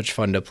so much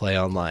fun to play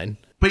online.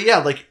 But yeah,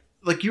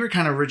 like you were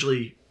kind of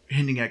originally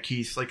hinting at,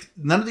 Keith, like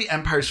none of the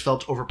empires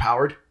felt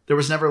overpowered. There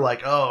was never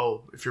like,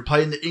 oh, if you're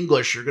playing the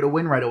English, you're going to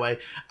win right away.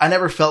 I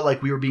never felt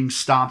like we were being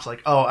stomped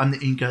like, oh, I'm the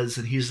Incas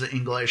and he's the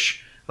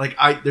English. Like,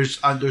 there's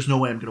no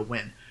way I'm going to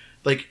win.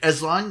 Like,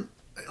 as long,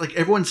 like,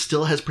 everyone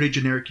still has pretty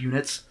generic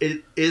units.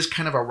 It is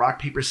kind of a rock,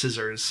 paper,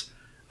 scissors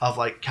of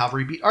like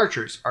cavalry beat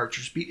archers,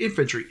 archers beat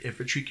infantry,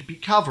 infantry can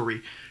beat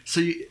cavalry.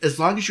 So as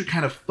long as you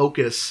kind of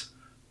focus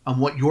on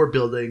what you're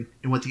building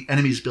and what the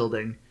enemy's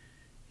building,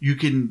 you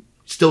can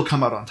still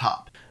come out on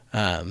top.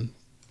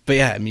 But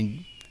yeah, I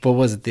mean, what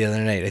was it the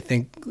other night? I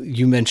think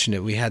you mentioned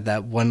it. We had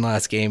that one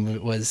last game.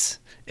 It was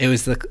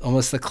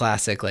almost the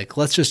classic, like,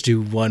 let's just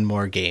do one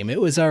more game.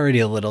 It was already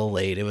a little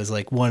late. It was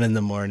like 1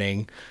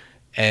 a.m.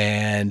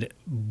 And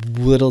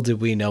little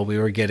did we know we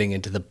were getting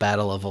into the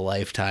battle of a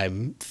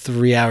lifetime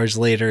 3 hours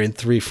later in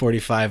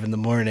 3:45 in the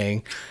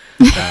morning.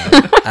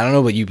 I don't know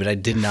about you, but I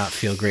did not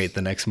feel great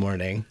the next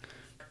morning.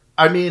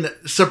 I mean,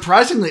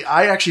 surprisingly,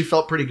 I actually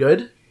felt pretty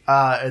good.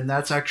 And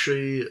that's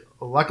actually,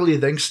 luckily,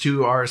 thanks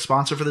to our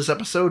sponsor for this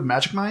episode,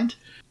 Magic Mind.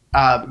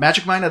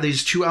 Magic Mind are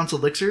these 2-ounce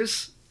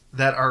elixirs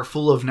that are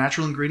full of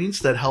natural ingredients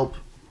that help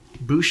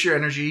boost your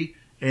energy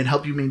and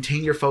help you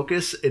maintain your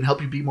focus and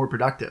help you be more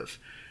productive.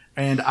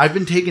 And I've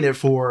been taking it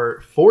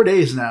for 4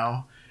 days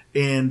now.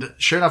 And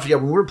sure enough, yeah,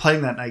 when we were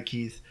playing that night,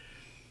 Keith,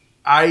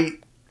 I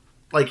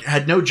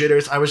had no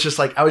jitters. I was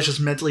just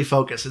mentally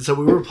focused. And so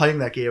when we were playing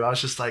that game, I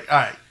was just like, all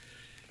right.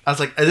 I was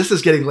like, this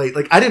is getting late.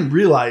 Like, I didn't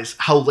realize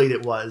how late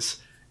it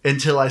was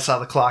until I saw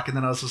the clock. And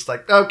then I was just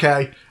like,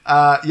 okay,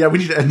 yeah, we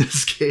need to end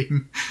this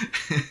game.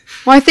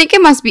 Well, I think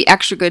it must be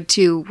extra good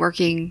too,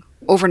 working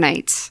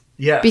overnights.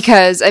 Yeah.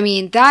 Because, I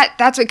mean,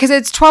 that's because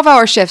it's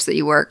 12-hour shifts that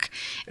you work.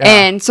 Yeah.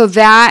 And so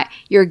that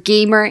you're a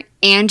gamer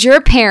and you're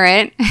a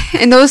parent.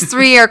 And those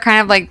three are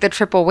kind of like the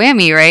triple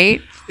whammy,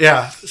 right?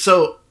 Yeah.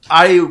 So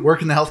I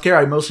work in the healthcare.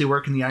 I mostly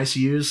work in the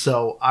ICUs.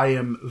 So I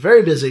am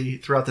very busy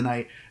throughout the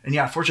night. And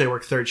yeah, unfortunately, I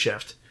work third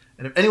shift.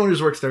 And if anyone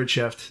who's worked third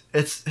shift,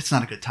 it's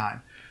not a good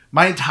time.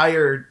 My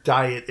entire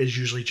diet is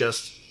usually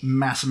just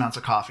mass amounts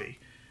of coffee.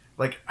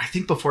 Like, I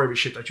think before every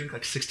shift, I drink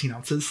like 16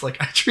 ounces.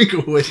 Like, I drink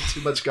way too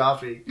much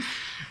coffee.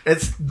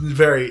 It's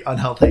very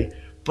unhealthy.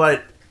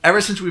 But ever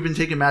since we've been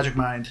taking Magic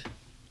Mind,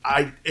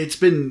 it's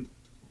been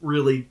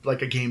really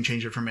like a game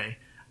changer for me.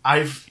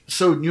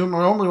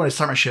 Normally when I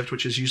start my shift,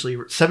 which is usually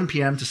 7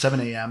 p.m. to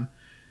 7 a.m.,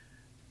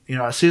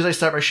 as soon as I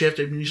start my shift,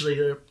 I'm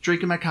usually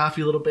drinking my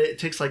coffee a little bit. It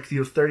takes like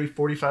 30,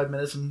 45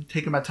 minutes and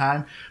taking my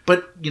time.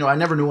 But, I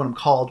never know when I'm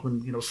called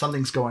when,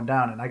 something's going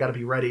down and I got to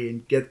be ready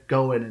and get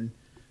going and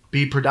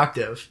be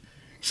productive.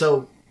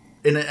 So,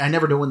 and I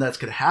never know when that's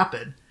going to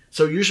happen.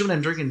 So usually when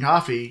I'm drinking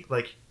coffee,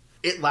 like,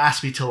 it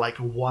lasts me till like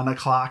 1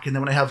 o'clock. And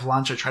then when I have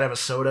lunch, I try to have a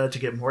soda to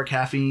get more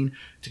caffeine,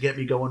 to get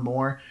me going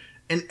more.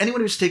 And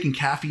anyone who's taking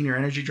caffeine or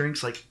energy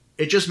drinks, like,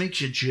 it just makes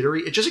you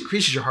jittery. It just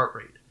increases your heart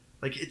rate.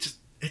 Like,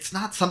 it's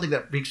not something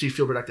that makes me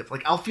feel productive.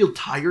 Like, I'll feel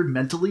tired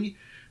mentally,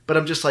 but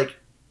I'm just like,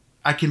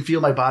 I can feel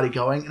my body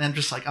going, and I'm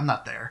just like, I'm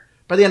not there.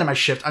 By the end of my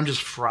shift, I'm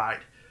just fried.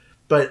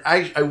 But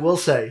I will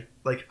say,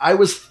 like, I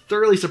was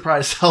thoroughly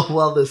surprised how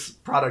well this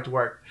product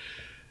worked.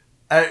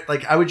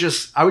 I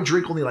would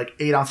drink only like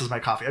 8 ounces of my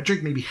coffee. I'd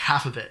drink maybe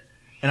half of it,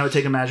 and I would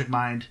take a Magic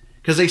Mind.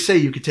 Because they say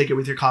you could take it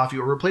with your coffee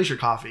or replace your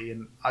coffee,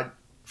 and I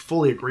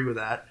fully agree with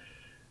that.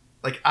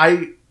 Like,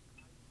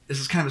 this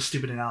is kind of a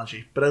stupid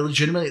analogy, but I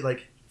legitimately,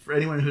 like, for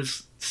anyone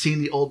who's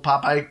seen the old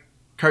Popeye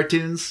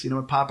cartoons,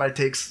 when Popeye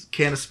takes a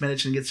can of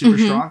spinach and gets super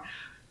strong,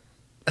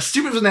 a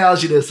stupid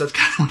analogy to this, that's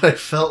kind of what I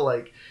felt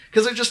like.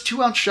 Because they're just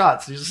 2-ounce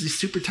shots. They're just these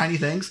super tiny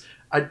things.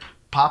 I'd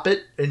pop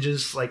it and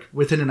just like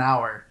within an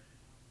hour,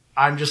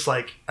 I'm just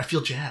like, I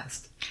feel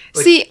jazzed.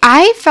 Like, see,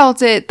 I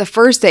felt it the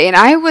first day, and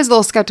I was a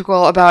little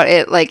skeptical about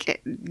it,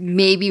 like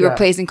maybe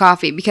replacing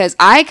coffee, because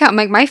I come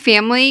like my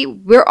family,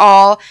 we're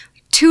all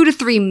 2 to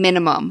 3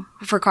 minimum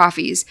for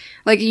coffees.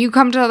 Like you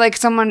come to like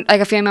someone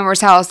like a family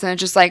member's house, and it's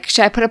just like,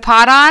 should I put a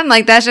pot on?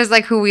 Like that's just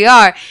like who we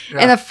are. Yeah.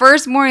 And the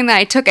first morning that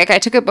I took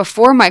it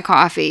before my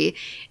coffee,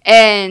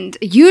 and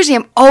usually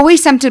I'm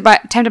always tempted by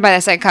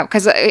the second cup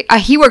because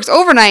he works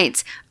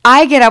overnights.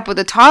 I get up with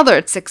a toddler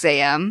at 6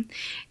 a.m.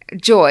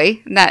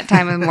 Joy that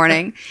time of the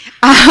morning,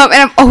 and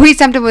I'm always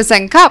tempted with a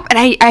second cup,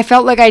 and I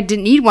felt like I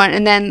didn't need one.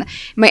 And then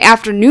my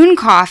afternoon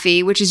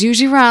coffee, which is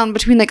usually around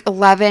between like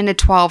 11 to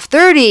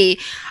 12:30,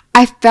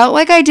 I felt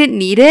like I didn't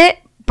need it,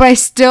 but I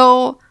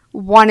still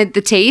wanted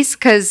the taste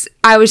because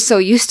I was so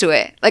used to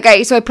it.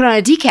 So I put on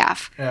a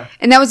decaf,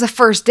 and that was the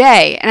first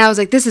day, and I was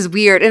like, this is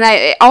weird. And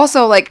I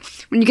also like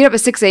when you get up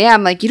at 6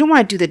 a.m., like you don't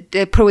want to do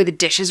put away the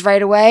dishes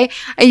right away.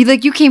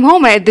 You came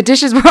home and the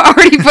dishes were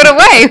already put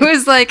away.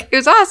 It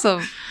was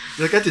awesome.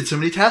 Like, I did so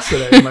many tasks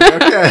today. I'm like,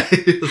 okay.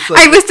 Like,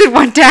 I listed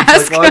one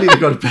task. Like, well, I need to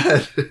go to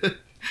bed.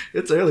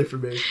 It's early for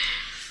me.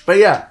 But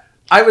yeah,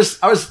 I was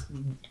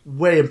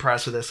way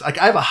impressed with this. Like,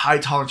 I have a high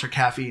tolerance for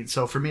caffeine.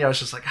 So for me, I was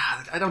just like,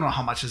 I don't know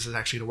how much this is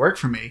actually to work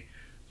for me.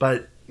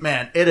 But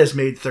man, it has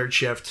made third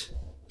shift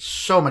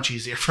so much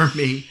easier for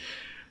me.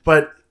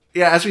 But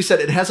yeah, as we said,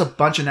 it has a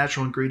bunch of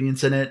natural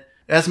ingredients in it.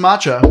 It has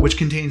matcha, which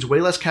contains way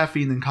less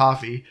caffeine than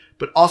coffee,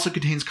 but also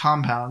contains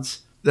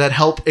compounds that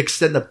help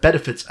extend the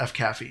benefits of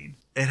caffeine.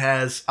 It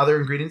has other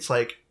ingredients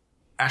like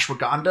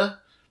ashwagandha.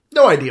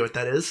 No idea what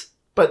that is,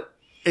 but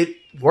it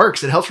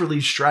works. It helps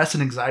relieve stress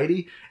and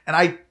anxiety. And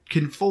I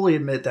can fully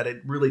admit that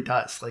it really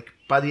does. Like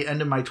by the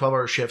end of my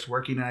 12-hour shift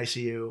working in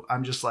ICU,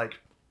 I'm just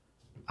like,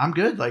 I'm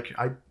good. Like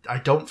I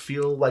don't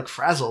feel like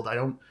frazzled. I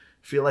don't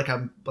feel like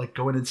I'm like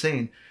going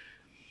insane.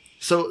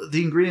 So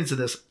the ingredients of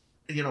this,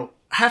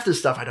 half this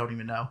stuff I don't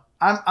even know.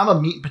 I'm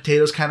a meat and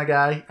potatoes kind of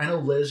guy. I know,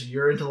 Liz,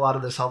 you're into a lot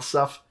of this health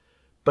stuff.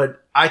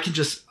 But I can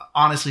just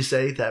honestly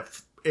say that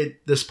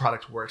this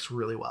product works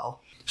really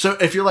well. So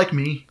if you're like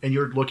me and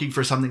you're looking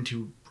for something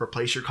to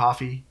replace your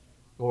coffee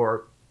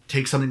or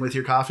take something with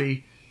your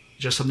coffee,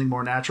 just something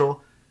more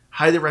natural,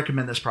 highly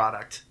recommend this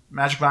product.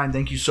 Magic Mind,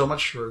 thank you so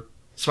much for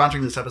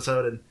sponsoring this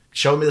episode and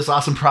showing me this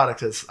awesome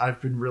product.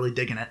 I've been really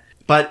digging it.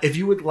 But if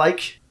you would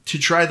like to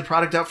try the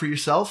product out for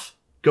yourself,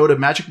 go to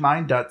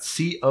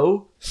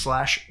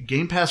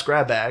magicmind.co/Game Pass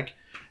Grab Bag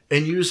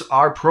and use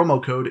our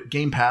promo code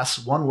Game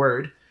Pass, one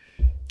word,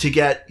 to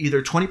get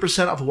either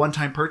 20% off a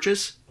one-time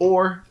purchase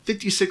or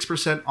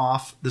 56%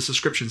 off the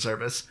subscription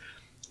service,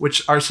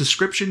 which our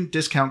subscription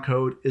discount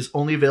code is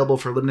only available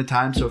for a limited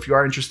time. So if you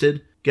are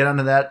interested, get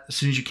onto that as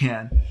soon as you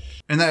can.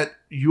 And that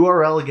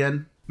URL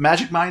again,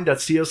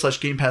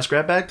 magicmind.co/Game Pass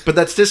Grab Bag, but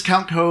that's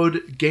discount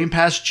code Game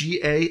Pass,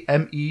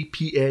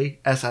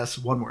 GAMEPASS,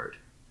 one word.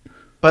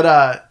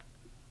 But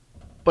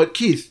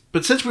Keith,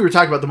 since we were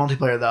talking about the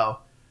multiplayer though,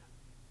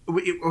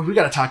 we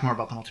got to talk more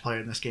about the multiplayer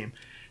in this game.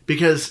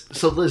 Because,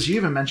 so Liz, you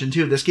even mentioned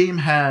too, this game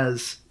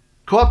has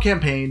co-op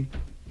campaign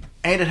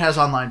and it has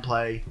online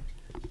play.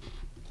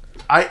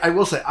 I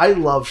will say, I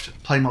loved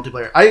playing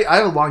multiplayer. I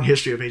have a long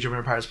history of Age of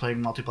Empires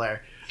playing multiplayer.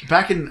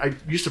 I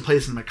used to play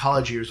this in my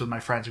college years with my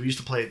friends. We used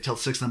to play it till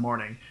 6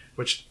 a.m,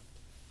 which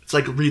it's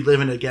like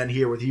reliving it again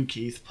here with you,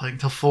 Keith, playing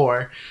till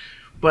 4.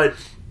 But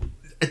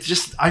it's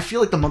just, I feel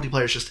like the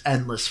multiplayer is just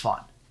endless fun.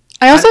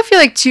 I also feel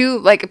like too,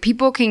 like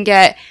people can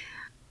get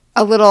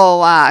a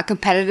little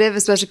competitive,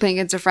 especially playing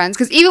against their friends,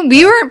 because even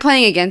we weren't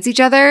playing against each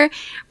other,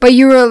 but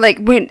you were like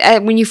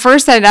when you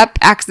first set it up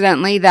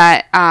accidentally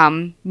that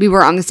we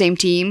were on the same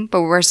team but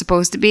we were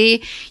supposed to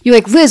be, you're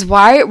like, Liz,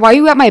 why are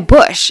you at my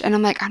bush? And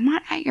I'm like, I'm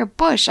not at your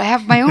bush, I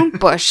have my own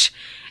bush.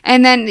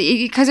 And then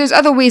because there's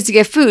other ways to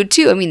get food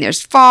too. I mean,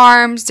 there's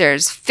farms,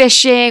 there's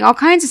fishing, all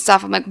kinds of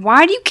stuff. I'm like,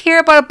 why do you care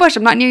about a bush?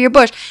 I'm not near your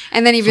bush.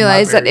 And then you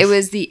realize that it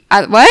was the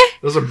what?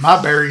 Those are my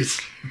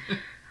berries.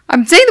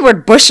 I'm saying the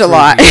word bush a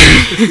lot.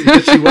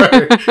 Yes, you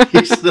were.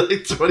 You said it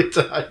like 20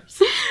 times.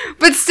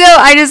 But still,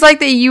 I just like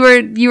that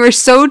you were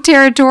so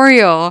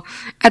territorial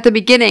at the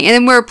beginning. And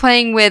then we were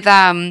playing with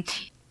Max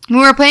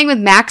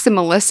and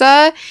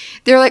Melissa,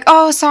 they're like,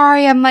 "Oh,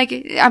 sorry, I'm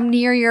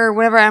near you or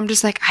whatever." I'm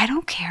just like, I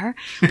don't care.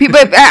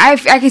 But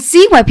I can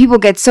see why people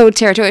get so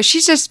territorial.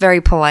 She's just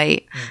very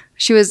polite.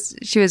 She was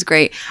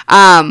great.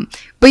 But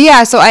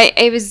yeah, so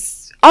it was.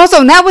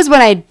 Also, and that was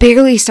when I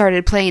barely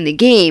started playing the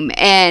game,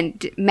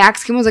 and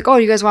Max Kim was like, "Oh,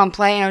 you guys want to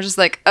play?" And I was just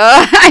like,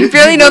 I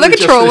barely know the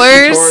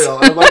controllers.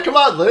 I'm like, "Come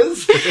on,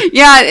 Liz."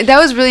 Yeah, that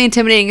was really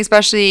intimidating,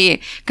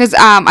 especially because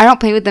I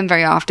don't play with them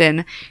very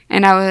often,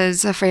 and I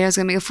was afraid I was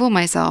going to make a fool of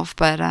myself.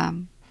 But yeah,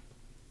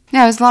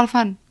 it was a lot of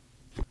fun.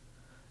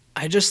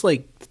 I just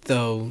like,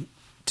 though,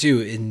 too,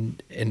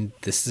 and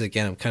this is,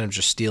 again, I'm kind of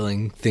just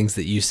stealing things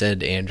that you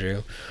said,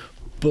 Andrew,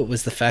 but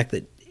was the fact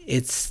that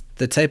it's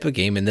the type of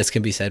game, and this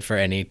can be said for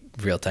any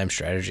real-time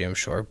strategy, I'm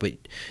sure, but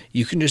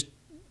you can just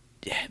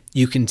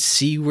you can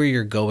see where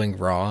you're going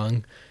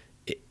wrong,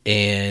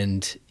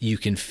 and you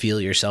can feel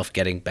yourself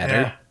getting better.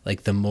 Yeah.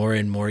 Like the more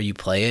and more you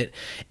play it,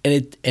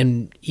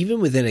 and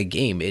even within a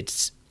game,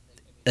 it's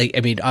like,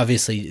 I mean,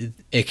 obviously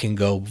it can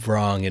go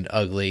wrong and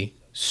ugly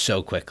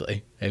so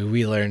quickly. And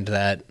we learned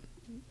that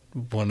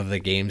one of the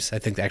games, I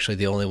think actually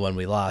the only one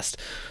we lost,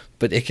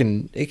 but it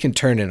can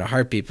turn in a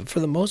heartbeat. But for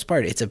the most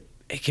part,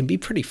 it can be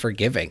pretty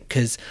forgiving,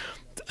 because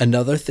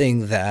another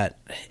thing that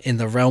in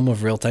the realm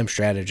of real-time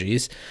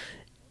strategies,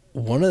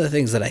 one of the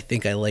things that I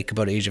think I like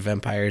about Age of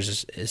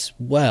Empires as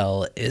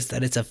well is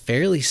that it's a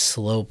fairly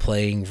slow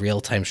playing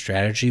real-time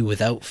strategy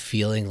without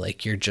feeling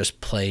like you're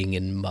just playing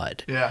in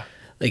mud. Yeah.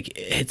 Like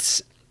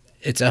it's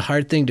a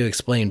hard thing to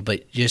explain,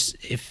 but just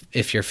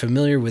if you're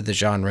familiar with the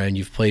genre and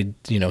you've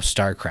played,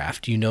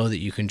 StarCraft, you know that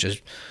you can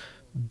just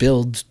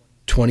build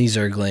 20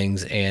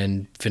 Zerglings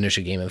and finish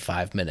a game in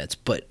 5 minutes.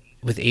 But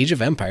with Age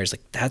of Empires,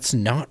 like, that's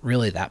not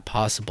really that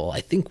possible. I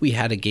think we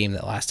had a game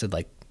that lasted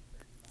like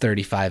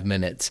 35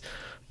 minutes,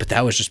 but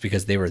that was just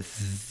because they were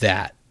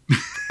that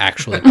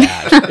actually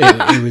bad.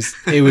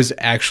 It was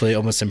actually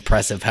almost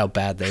impressive how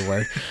bad they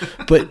were.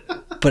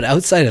 But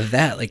outside of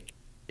that, like,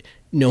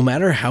 no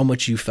matter how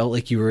much you felt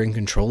like you were in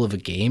control of a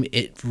game,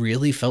 it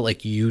really felt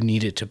like you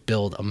needed to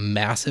build a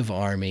massive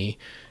army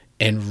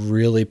and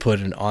really put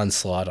an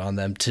onslaught on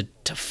them to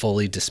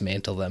fully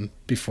dismantle them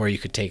before you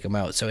could take them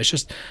out. So it's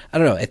just, I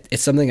don't know,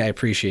 it's something I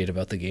appreciate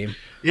about the game.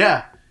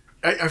 Yeah,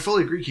 I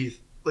fully agree,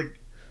 Keith.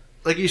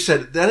 Like you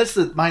said, that is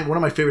one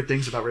of my favorite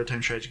things about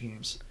real-time strategy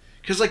games.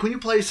 Because like when you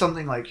play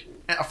something like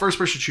a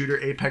first-person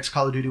shooter, Apex,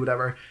 Call of Duty,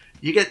 whatever,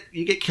 you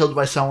get killed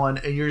by someone,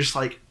 and you're just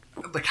like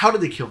how did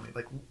they kill me?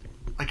 Like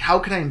how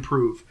can I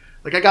improve?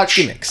 Like I got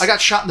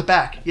shot in the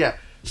back. Yeah,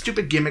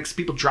 stupid gimmicks.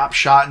 People drop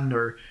shotting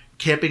or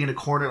camping in a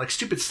corner, like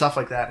stupid stuff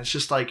like that. It's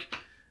just like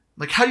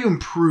how do you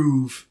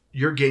improve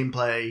your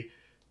gameplay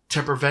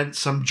to prevent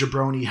some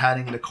jabroni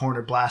hiding in a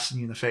corner blasting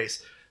you in the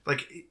face?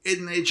 Like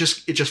it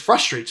just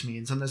frustrates me,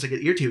 and sometimes I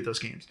get irritated with those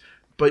games.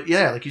 But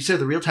yeah, like you said,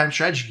 the real-time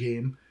strategy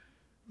game,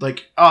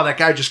 like, oh, that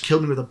guy just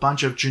killed me with a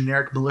bunch of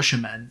generic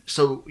militiamen.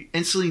 So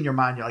instantly in your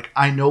mind, you're like,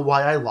 I know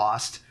why I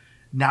lost.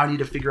 Now I need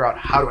to figure out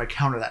how do I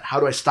counter that?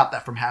 How do I stop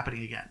that from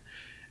happening again?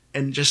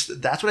 And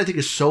just that's what I think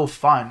is so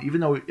fun,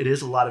 even though it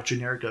is a lot of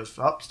generic of,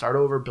 start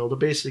over, build a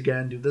base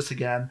again, do this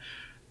again.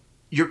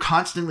 You're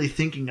constantly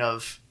thinking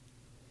of,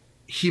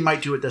 he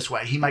might do it this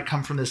way. He might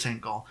come from this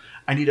angle.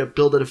 I need to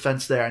build a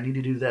defense there. I need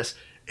to do this.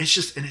 It's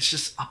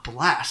just a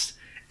blast.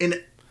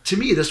 And to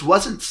me, this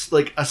wasn't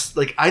like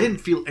I didn't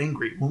feel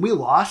angry when we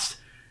lost.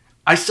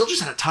 I still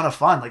just had a ton of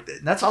fun. Like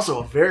that's also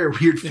a very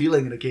weird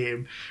feeling in a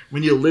game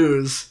when you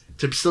lose,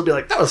 to still be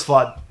like, that was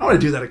fun. I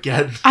want to do that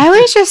again. I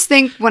always just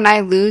think when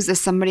I lose that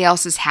somebody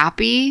else is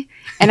happy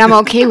and I'm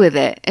okay with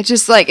it. It's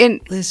just like,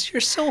 Liz,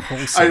 you're so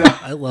wholesome.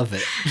 I love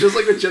it. Just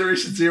like with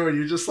Generation Zero,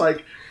 you're just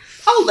like,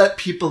 I'll let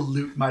people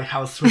loot my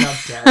house when I'm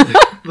dead.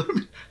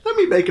 let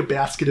me make a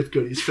basket of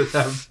goodies for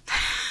them.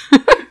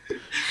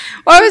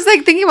 Well, I was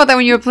like thinking about that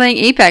when you were playing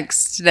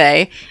Apex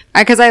today,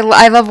 because I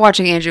love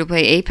watching Andrew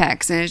play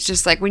Apex, and it's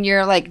just like when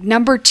you're like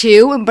number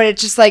 2, but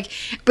it's just like,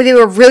 but they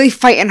were really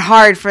fighting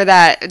hard for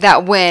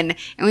that win, and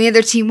when the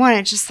other team won,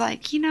 it's just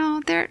like,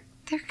 they're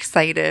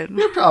excited.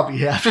 They're probably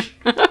happy.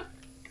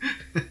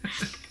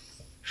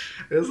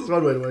 This is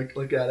one way to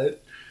look at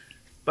it,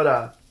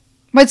 but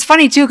it's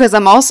funny too because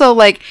I'm also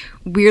like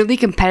weirdly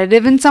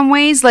competitive in some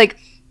ways. Like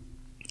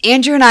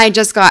Andrew and I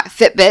just got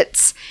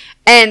Fitbits.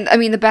 And I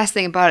mean, the best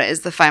thing about it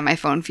is the Find My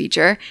Phone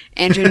feature.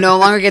 Andrew no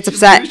longer gets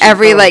upset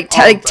every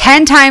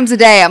 10 times a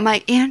day. I'm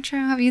like, Andrew,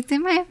 have you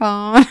seen my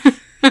phone?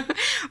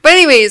 But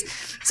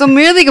anyways, so I'm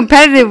really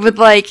competitive with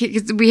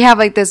we have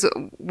like this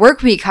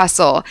work week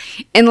hustle.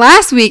 And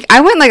last week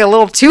I went like a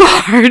little too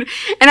hard,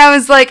 and I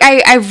was like,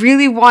 I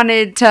really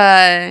wanted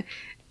to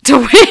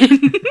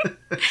win.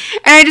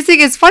 And I just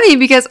think it's funny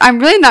because I'm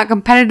really not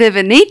competitive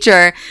in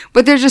nature,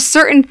 but there's just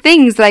certain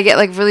things that I get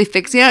like really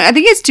fixated on. I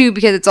think it's too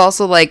because it's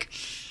also like,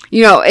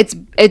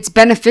 it's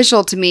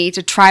beneficial to me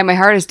to try my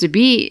hardest to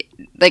be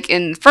like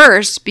in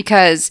first,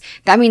 because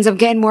that means I'm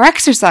getting more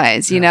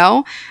exercise, you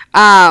know?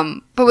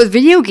 But with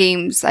video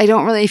games, I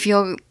don't really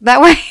feel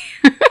that way.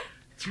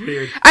 It's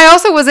weird. I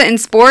also wasn't in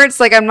sports.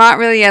 Like, I'm not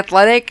really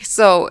athletic,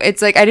 so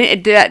it's like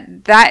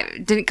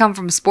that didn't come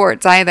from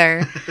sports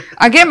either.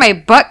 I'm getting my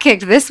butt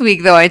kicked this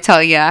week, though, I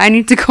tell you. I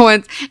need to go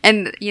and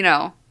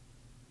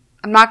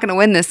I'm not going to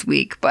win this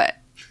week, but...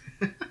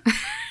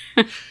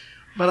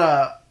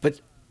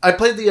 But I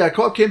played the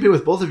co-op campaign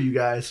with both of you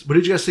guys. What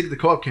did you guys think of the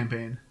co-op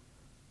campaign?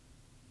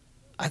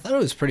 I thought it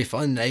was pretty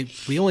fun.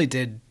 We only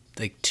did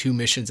like 2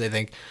 missions, I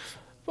think.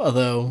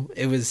 Although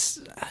it was,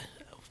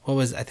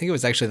 I think it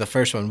was actually the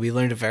first one. We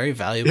learned a very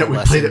valuable lesson. Yeah,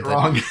 we played it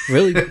wrong.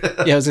 Really,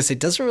 I was gonna say, it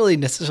doesn't really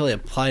necessarily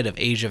apply to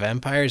Age of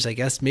Empires. I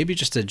guess maybe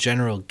just a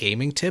general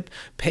gaming tip: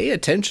 pay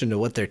attention to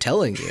what they're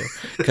telling you,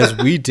 because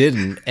we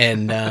didn't.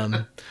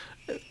 And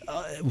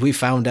we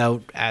found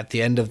out at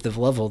the end of the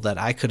level that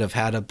I could have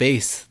had a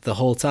base the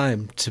whole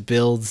time to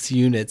build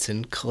units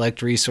and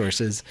collect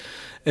resources.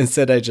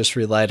 Instead, I just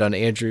relied on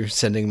Andrew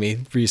sending me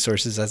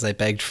resources as I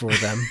begged for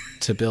them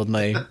to build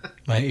my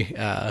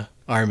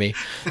army.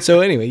 So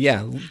anyway,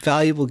 yeah,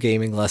 valuable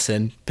gaming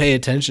lesson. Pay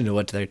attention to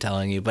what they're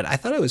telling you. But I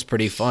thought it was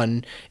pretty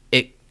fun.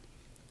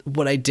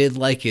 What I did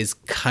like is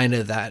kind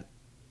of that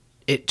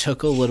it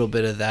took a little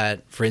bit of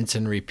that rinse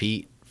and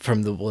repeat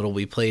from the little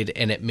we played,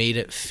 and it made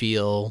it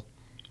feel,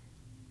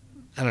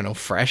 I don't know,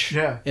 fresh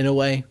in a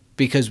way,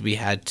 because we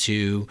had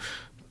to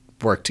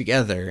work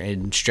together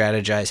and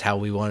strategize how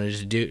we wanted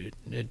to do,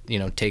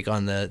 take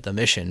on the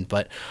mission.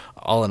 But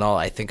all in all,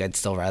 I think I'd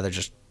still rather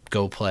just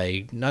go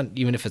play, not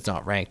even if it's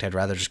not ranked, I'd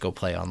rather just go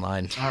play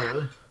online. Oh,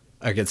 really?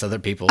 Against other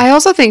people. I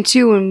also think,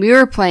 too, when we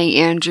were playing,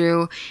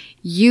 Andrew,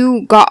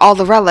 you got all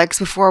the relics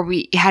before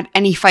we had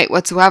any fight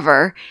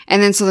whatsoever.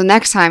 And then so the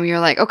next time you're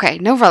like, okay,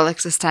 no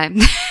relics this time.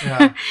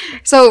 Yeah.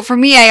 So for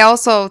me, I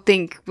also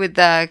think with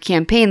the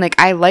campaign, like,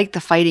 I like the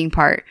fighting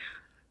part.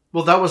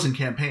 Well, that wasn't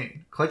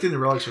campaign. Collecting the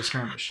relics was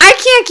skirmish. I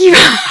can't keep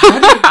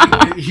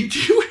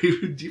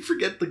Do you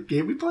forget the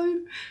game we played?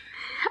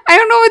 I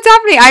don't know what's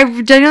happening.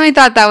 I genuinely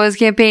thought that was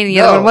campaign. The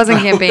other one wasn't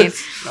campaign.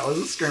 That was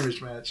a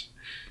skirmish match.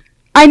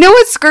 I know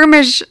what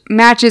skirmish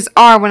matches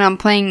are when I'm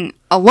playing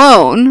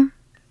alone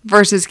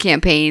versus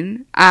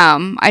campaign.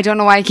 I don't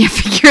know why I can't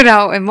figure it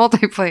out in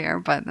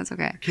multiplayer, but that's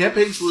okay.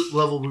 Campaign's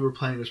level we were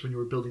playing was when you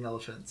were building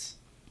elephants.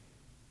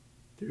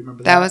 Do you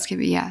remember that? That was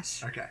campaign,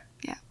 yes. Okay.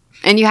 Yeah.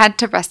 And you had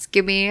to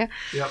rescue me.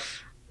 Yep.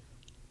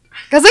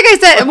 Because like I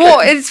said, well,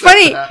 it's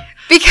funny.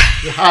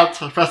 Because you had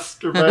to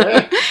rescue me.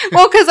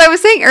 well, because I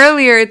was saying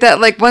earlier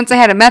that like once I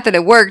had a method,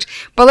 it worked.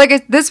 But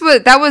like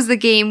that was the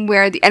game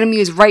where the enemy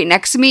was right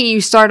next to me, and you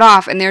start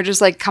off, and they're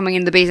just like coming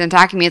into the base and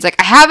attacking me. It's like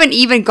I haven't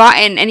even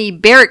gotten any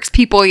barracks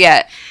people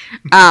yet.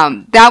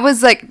 That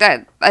was like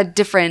a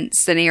different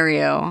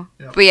scenario.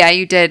 Yep. But yeah,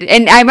 you did,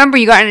 and I remember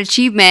you got an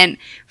achievement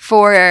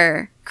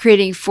for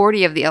creating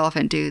 40 of the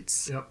elephant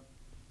dudes. Yep.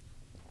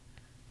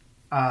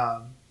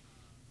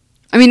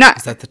 I mean, not.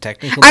 Is that the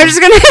technical? I was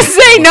just gonna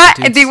say,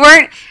 not. They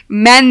weren't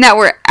men that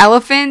were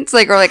elephants,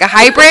 like or like a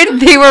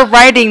hybrid. They were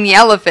riding the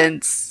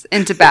elephants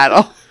into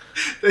battle.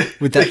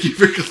 Thank you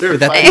for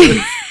clarifying.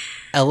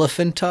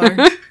 Elephantar.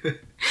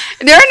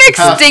 They're an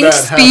extinct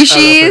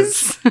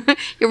species.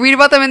 You read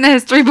about them in the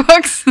history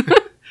books.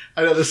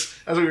 I know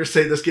this. As we were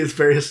saying, this game's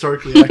very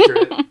historically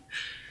accurate.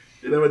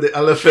 You know when the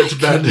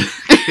elephant men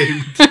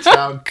came to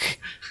town.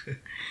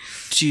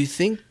 Do you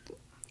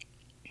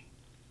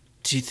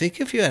think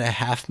if you had a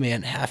half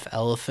man, half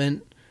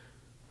elephant,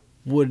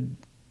 would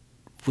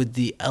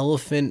the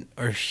elephant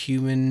or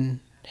human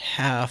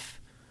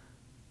half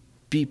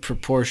be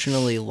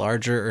proportionally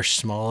larger or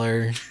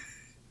smaller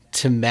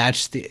to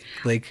match the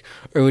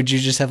or would you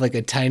just have like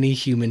a tiny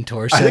human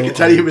torso? I think a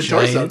tiny human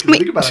torso.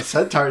 Think about it.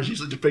 Centaur is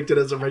usually depicted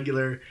as a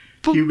regular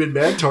human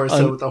man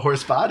torso with a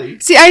horse body.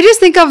 See, I just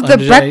think of the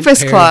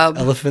Breakfast Club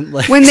elephant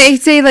legs. When they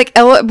say like,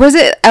 was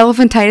it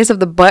elephantitis of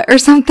the butt or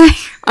something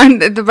on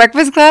the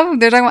Breakfast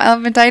Club? They're talking about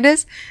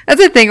elephantitis. That's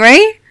a thing,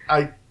 right?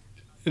 It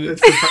is.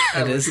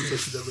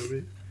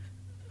 Movie.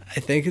 I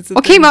think it's.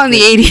 Well, came out in the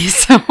 80s,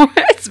 so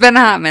it's been a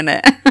hot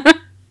minute.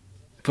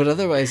 But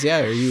otherwise, yeah,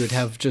 or you would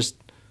have just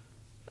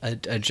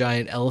a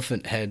giant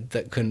elephant head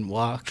that couldn't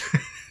walk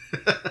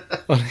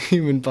on a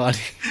human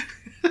body.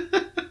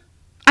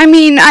 I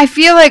mean, I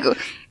feel like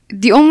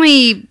the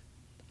only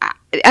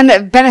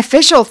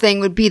beneficial thing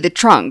would be the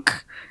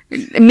trunk.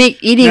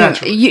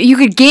 You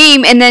could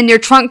game, and then your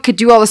trunk could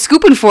do all the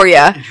scooping for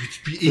you.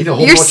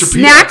 Your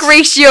snack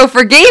ratio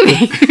for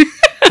gaming.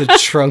 The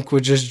trunk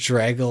would just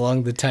drag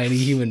along the tiny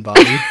human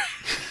body.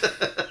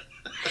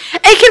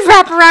 It can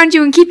wrap around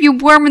you and keep you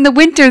warm in the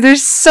winter.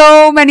 There's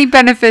so many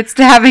benefits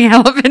to having an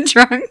elephant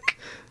trunk.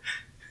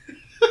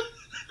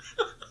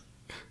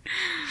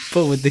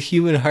 But would the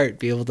human heart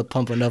be able to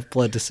pump enough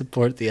blood to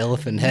support the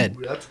elephant head?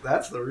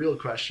 That's the real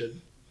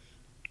question.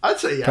 I'd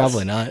say yes.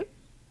 Probably not.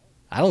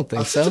 I don't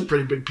think so. Some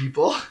pretty big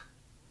people.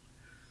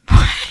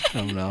 I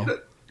don't know.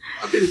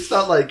 I mean, it's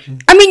not like.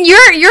 I mean,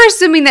 you're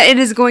assuming that it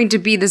is going to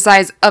be the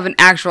size of an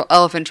actual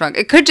elephant trunk.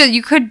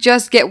 You could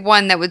just get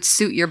one that would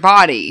suit your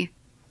body.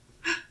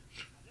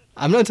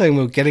 I'm not talking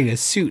about getting a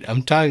suit.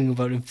 I'm talking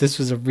about if this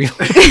was a real.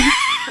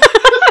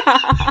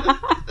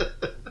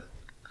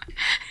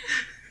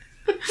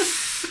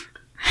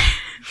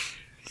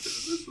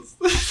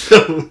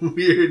 So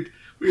weird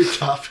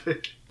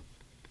topic.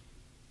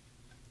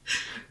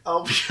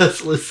 I'll be a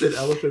solicit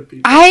elephant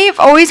people. I've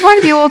always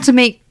wanted to be able to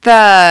make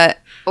the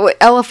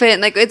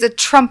elephant, like it's a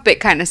trumpet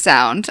kind of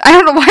sound. I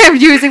don't know why I'm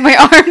using my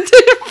arm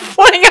to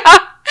fling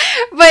up,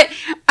 but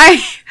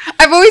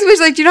I've always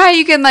wished, like, do you know how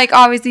you can like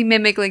obviously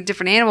mimic like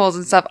different animals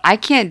and stuff? I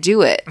can't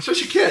do it. I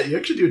suppose you can't. You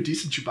actually do a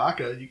decent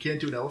Chewbacca. You can't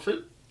do an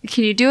elephant.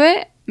 Can you do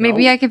it?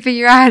 Maybe No. I can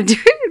figure out how to do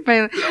it.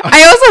 But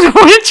I also don't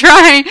want to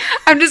try.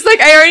 I'm just like,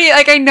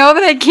 I know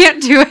that I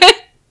can't do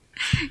it.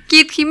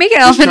 Keith, can you make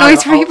an elephant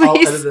noise for me,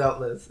 please? I'll edit it out,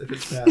 Liz, if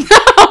it's bad. No,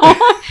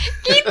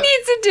 Keith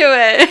needs to do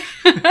it.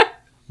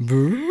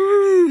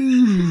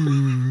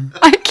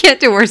 I can't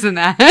do worse than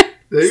that.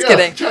 There you Just go.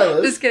 kidding. Try,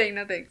 Liz. Just kidding.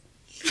 Nothing.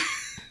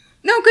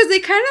 No, because they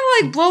kind of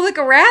like blow like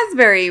a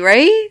raspberry,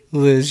 right?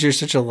 Liz, you're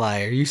such a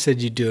liar. You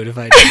said you'd do it if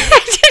I did it.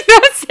 I did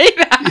not say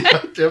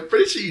that. Yeah, I'm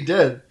pretty sure you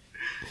did.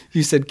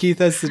 You said Keith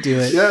has to do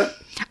it. Yeah.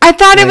 I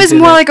thought it I was did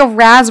more it. like a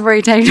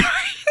raspberry type.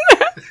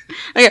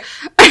 Like,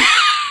 I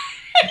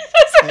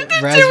just went to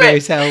do Raspberry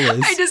it. tell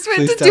Liz. I just went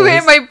Please to tell do it, us.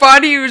 and my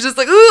body was just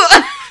like, ooh.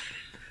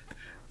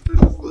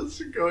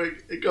 Let's going.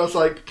 It goes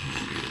like. Is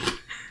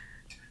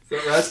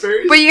that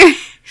raspberries? But you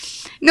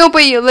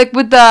like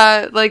with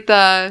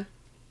the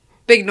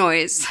big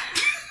noise.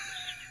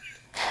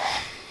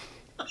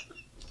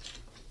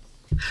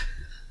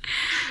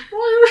 Why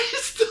are you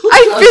still?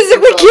 I talking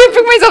physically about can't it?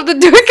 bring myself to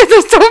do it because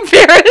I'm so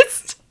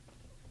embarrassed.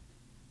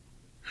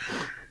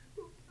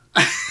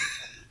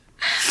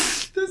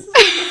 This is like a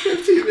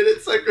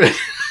 15-minute segment.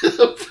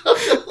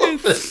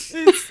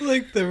 It's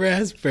like the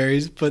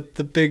raspberries, but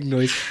the big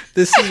noise.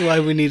 This is why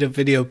we need a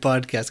video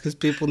podcast, because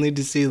people need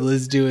to see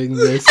Liz doing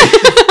this.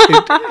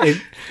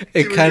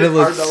 It kind of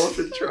looks.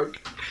 elephant trunk.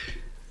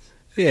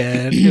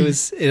 Yeah,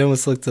 it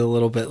almost looked a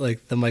little bit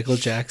like the Michael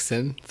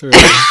Jackson Thriller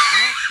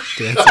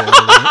dance a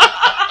little bit.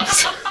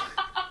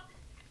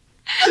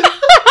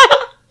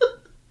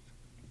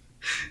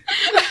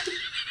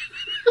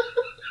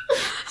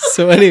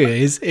 So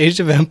anyways, Age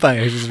of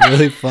Empires is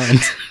really fun.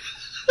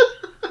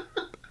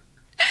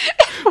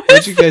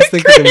 What'd you guys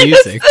think of the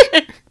music?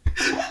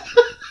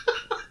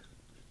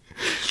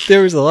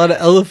 There was a lot of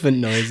elephant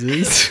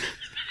noises.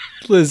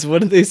 Liz,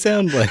 what do they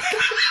sound like?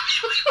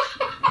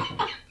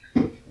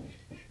 I'm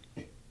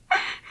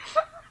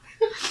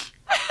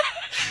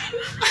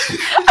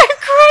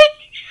crying.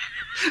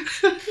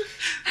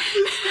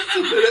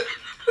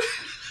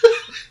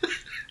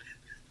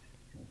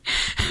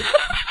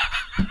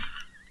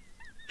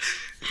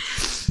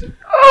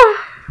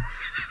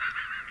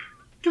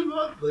 Come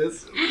on,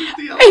 Liz. What is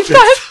the I elephant?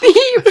 thought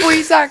the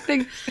voice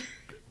acting.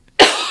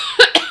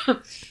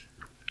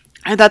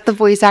 I thought the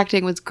voice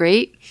acting was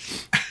great.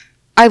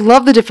 I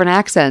love the different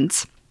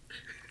accents,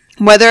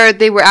 whether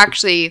they were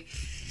actually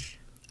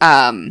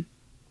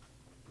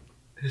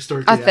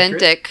Historically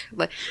authentic.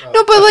 Like, accurate?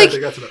 no, but like,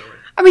 Authentic, that's a better word.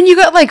 I mean, you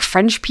got like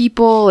French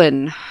people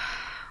and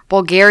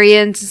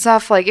Bulgarians and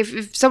stuff. Like,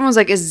 if someone's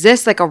like, "Is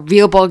this like a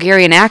real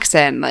Bulgarian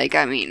accent?" Like,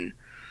 I mean,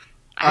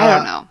 I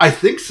don't know. I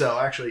think so,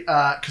 actually.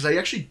 Because I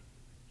actually...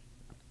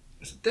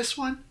 Is it this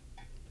one?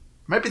 I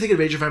might be thinking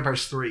of Age of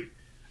Empires 3.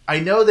 I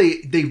know they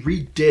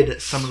redid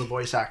some of the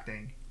voice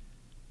acting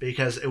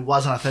because it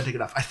wasn't authentic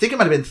enough. I think it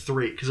might have been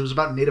 3 because it was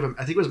about Native...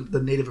 I think it was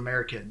the Native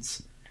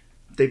Americans.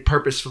 They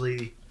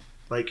purposefully,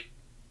 like,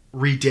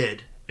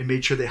 redid and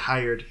made sure they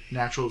hired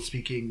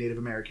natural-speaking Native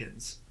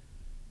Americans.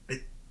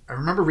 I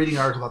remember reading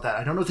an article about that.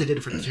 I don't know if they did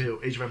it for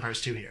 2, Age of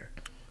Empires 2 here.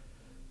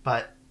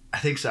 But I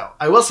think so.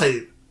 I will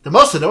say... The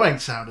most annoying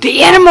sound is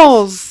The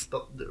animals.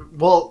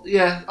 Well,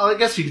 yeah, I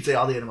guess you could say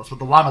all the animals, but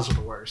the llamas were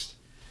the worst.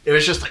 It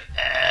was just like,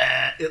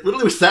 it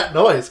literally was that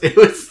noise. It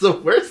was the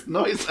worst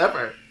noise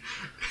ever.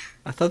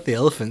 I thought the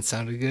elephant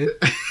sounded good.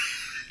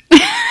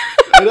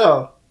 I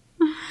know.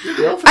 Yeah,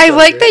 the elephant I sounds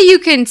like great. that you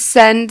can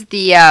send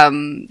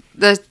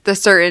the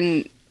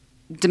certain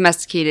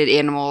domesticated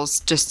animals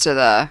just to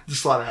the The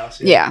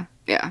slaughterhouse. yeah.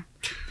 Have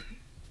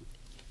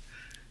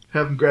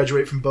them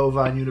graduate from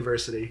Bovine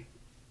University.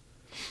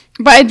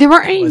 But there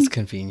weren't It any. was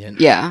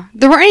convenient. Yeah,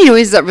 there weren't any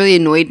noises that really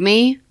annoyed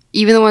me.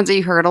 Even the ones that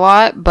you heard a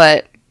lot,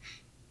 but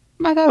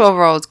I thought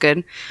overall it was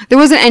good. There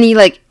wasn't any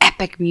like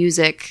epic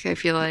music. I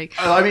feel like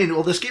I mean,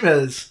 well, this game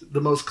has the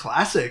most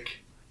classic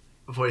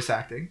voice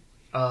acting.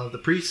 The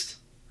priest.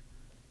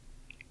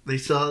 They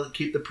still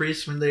keep the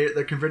priest when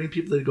they're converting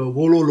people. They go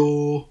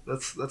wololo.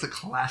 That's a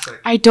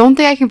classic. I don't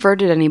think I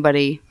converted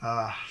anybody.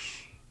 I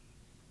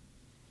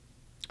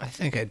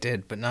think I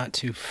did, but not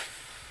too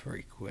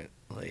frequently.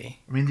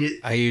 I mean,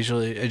 I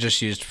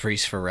just used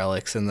priests for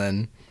relics and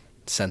then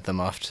sent them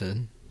off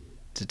to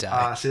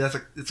die. see,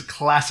 it's a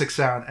classic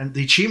sound, and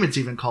the achievement's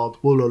even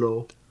called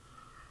wololo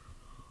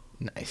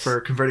Nice. for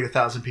converting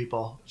 1,000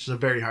 people, which is a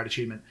very hard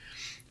achievement.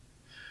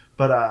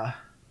 But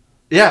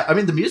yeah, I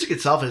mean, the music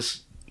itself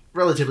is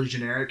relatively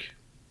generic.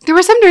 There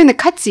were some during the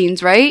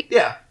cutscenes, right?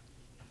 Yeah,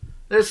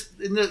 there's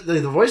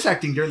the voice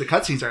acting during the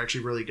cutscenes are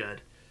actually really good.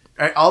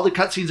 All the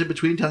cutscenes in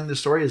between telling the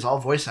story is all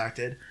voice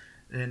acted,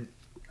 and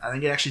I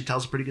think it actually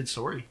tells a pretty good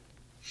story.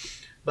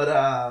 But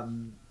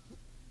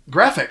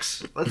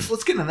graphics,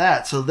 let's get into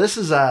that. So this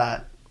is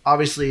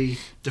obviously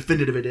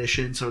definitive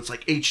edition, so it's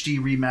like HD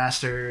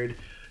remastered,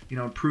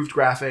 improved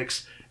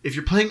graphics. If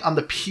you're playing on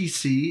the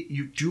PC,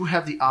 you do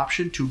have the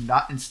option to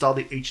not install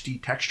the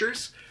HD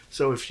textures.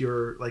 So if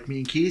you're like me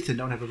and Keith and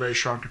don't have a very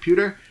strong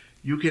computer,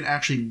 you can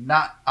actually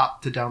not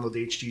opt to download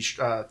the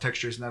HD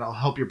textures, and that'll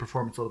help your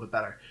performance a little bit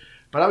better.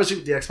 But obviously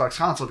with the Xbox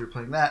console, if you're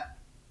playing that,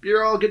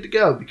 you're all good to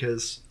go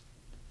because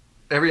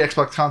every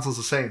Xbox console is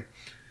the same.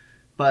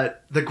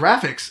 But the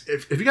graphics,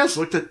 if you guys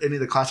looked at any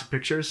of the classic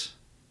pictures,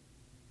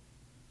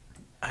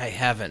 I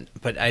haven't,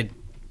 but I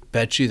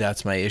bet you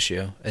that's my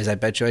issue. I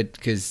bet you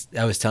because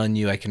I was telling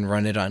you I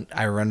run it on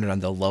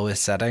the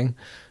lowest setting,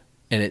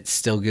 and it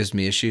still gives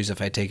me issues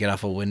if I take it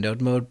off of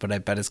windowed mode. But I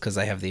bet it's because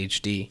I have the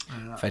HD.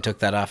 If I took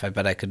that off, I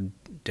bet I could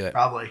do it.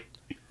 Probably.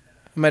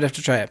 I might have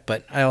to try it,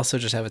 but I also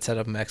just have it set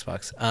up on my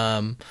Xbox.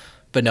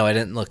 But no, I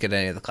didn't look at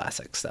any of the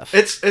classic stuff.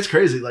 It's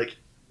crazy. Like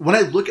when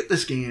I look at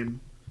this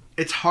game,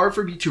 it's hard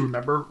for me to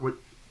remember what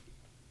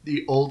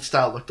the old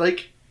style looked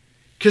like.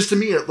 Because to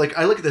me, like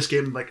I look at this game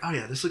and I'm like, oh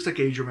yeah, this looks like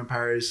Age of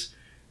Empires.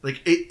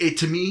 Like it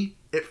to me,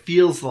 it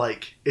feels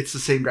like it's the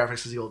same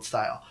graphics as the old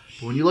style.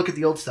 But when you look at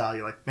the old style,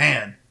 you're like,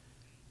 man,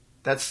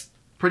 that's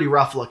pretty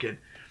rough looking.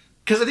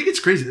 Because I think it's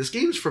crazy. This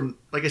game's from,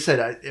 like I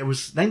said, it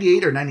was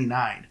 98 or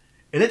 99.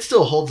 And it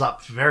still holds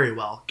up very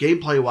well,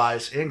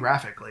 gameplay-wise and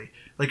graphically.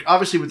 Like,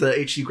 obviously with the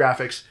HD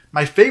graphics,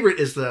 my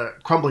favorite is the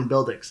crumbling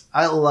buildings.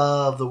 I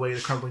love the way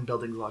the crumbling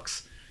building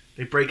looks.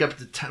 They break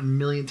up into a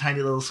million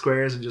tiny little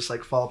squares and just,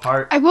 like, fall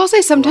apart. I will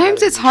say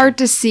sometimes it's hard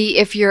to see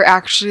if you're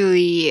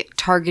actually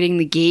targeting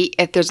the gate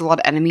if there's a lot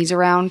of enemies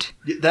around.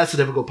 That's the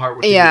difficult part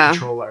with the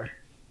controller.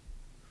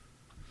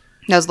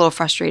 That was a little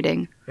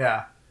frustrating.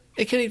 Yeah.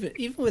 It can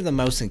even with a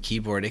mouse and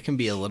keyboard, it can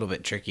be a little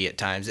bit tricky at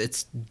times.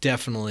 It's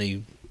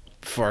definitely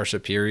far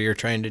superior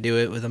trying to do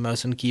it with a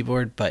mouse and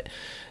keyboard, but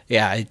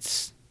yeah,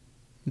 it's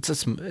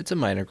a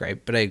minor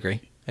gripe, but I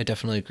agree. I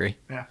definitely agree.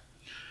 Yeah.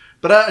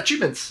 But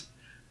achievements.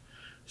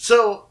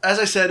 So, as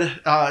I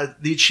said,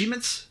 the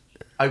achievements,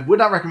 I would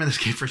not recommend this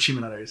game for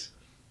achievement hunters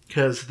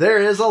because there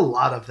is a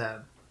lot of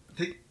them. I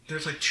think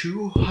there's like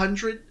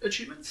 200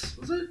 achievements,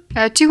 was it?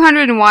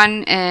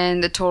 201,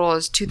 and the total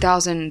is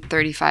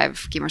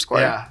 2,035 gamer score.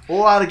 Yeah, a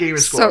lot of gamer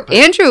score. So,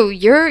 Andrew,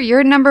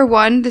 you're number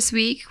one this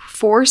week,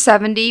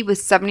 470 with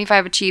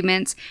 75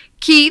 achievements.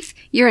 Keith,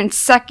 you're in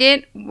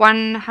second,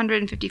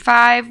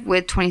 155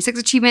 with 26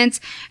 achievements.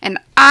 And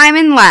I'm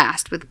in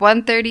last with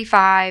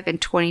 135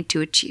 and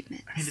 22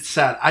 achievements. I mean, it's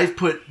sad. I've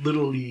put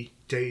literally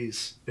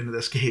days into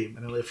this game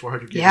and only have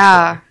 400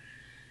 gamer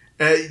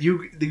score.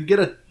 You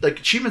get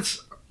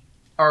achievements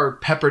are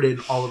peppered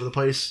in all over the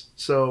place.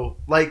 So,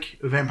 like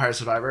Vampire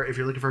Survivor, if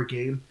you're looking for a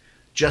game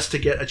just to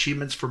get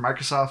achievements for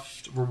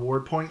Microsoft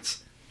reward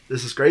points,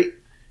 this is great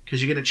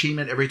because you get an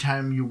achievement every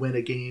time you win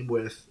a game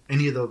with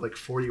any of the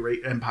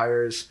 40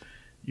 empires.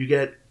 You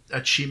get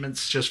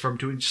achievements just from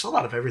doing just a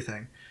lot of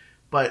everything.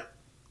 But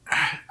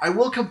I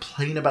will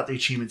complain about the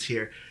achievements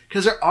here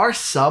because there are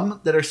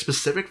some that are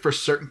specific for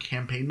certain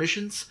campaign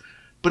missions,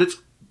 but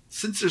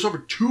since there's over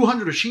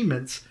 200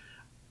 achievements,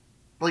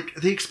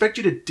 they expect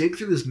you to dig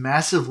through this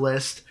massive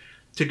list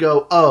to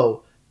go,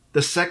 oh,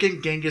 the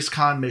second Genghis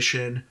Khan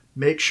mission,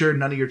 make sure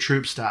none of your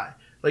troops die.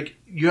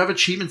 You have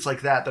achievements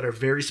like that are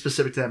very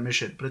specific to that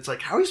mission. But it's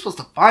how are you supposed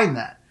to find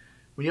that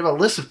when you have a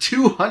list of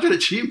 200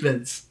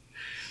 achievements?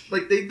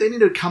 They need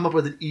to come up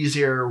with an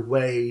easier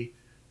way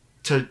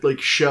to,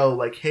 show,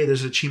 hey,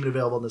 there's an achievement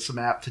available in this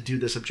map to do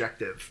this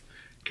objective.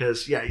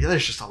 Because, yeah,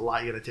 there's just a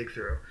lot you got to dig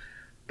through.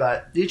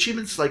 But the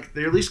achievements,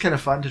 they're at least kind of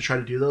fun to try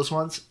to do those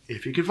ones,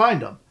 if you can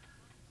find them.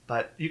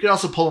 But you can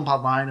also pull them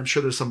online. I'm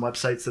sure there's some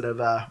websites that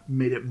have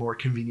made it more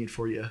convenient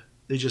for you.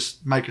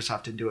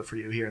 Microsoft didn't do it for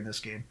you here in this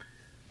game.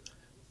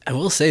 I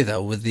will say,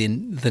 though, with the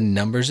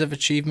numbers of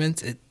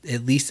achievements,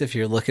 at least if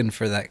you're looking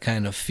for that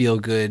kind of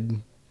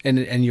feel-good,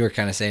 and you were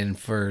kind of saying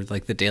for,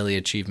 the daily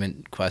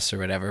achievement quests or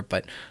whatever,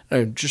 but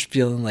just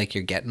feeling like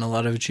you're getting a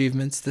lot of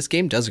achievements, this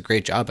game does a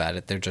great job at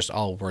it. They're just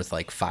all worth,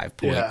 5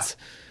 points. Yeah,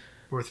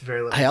 worth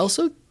very little. I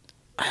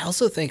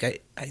also think I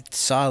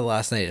saw it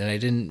last night, and I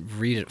didn't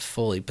read it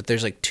fully, but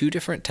there's, 2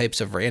 different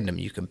types of random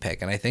you can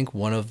pick, and I think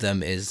one of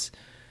them is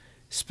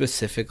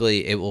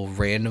specifically it will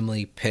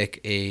randomly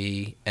pick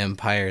a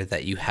empire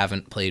that you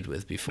haven't played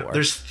with before.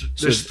 There's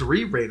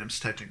 3 randoms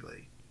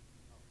technically.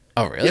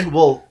 Oh really? Yeah,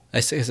 well,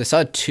 I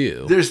saw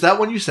 2. There's that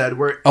one you said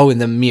where in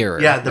the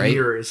mirror. Yeah, the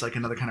mirror is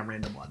another kind of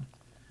random one.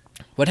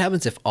 What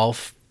happens if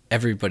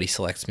everybody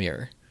selects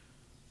mirror?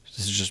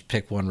 Just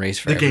pick one race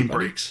for the everybody. game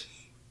breaks.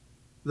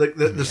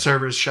 The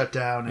servers shut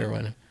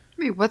down.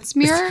 Wait, what's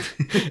mirror?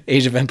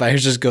 Age of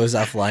Empires just goes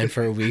offline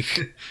for a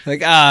week.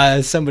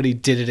 Somebody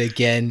did it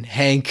again.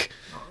 Hank.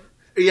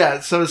 Yeah,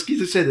 so as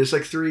Keith said, there's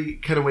 3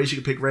 kind of ways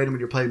you can pick random when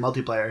you're playing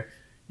multiplayer.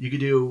 You could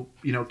do,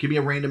 give me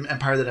a random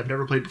empire that I've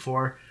never played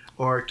before,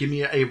 or give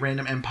me a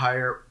random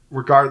empire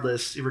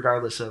regardless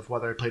of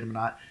whether I played them or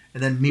not.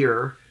 And then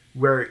mirror,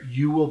 where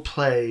you will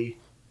play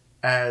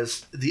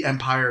as the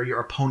empire your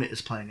opponent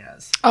is playing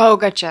as. Oh,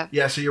 gotcha.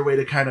 Yeah, so your way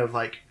to kind of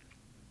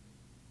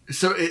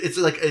so it's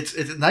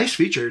a nice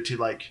feature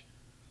to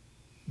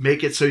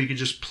make it so you can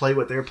just play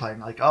what they're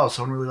playing. Oh,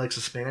 someone really likes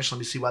the Spanish. Let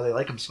me see why they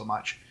like them so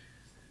much.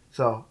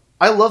 So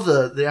I love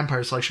the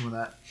empire selection with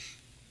that.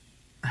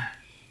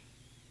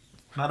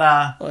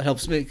 But it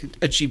helps make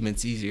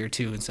achievements easier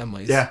too in some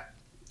ways. Yeah.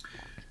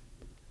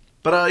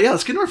 But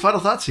let's get into our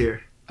final thoughts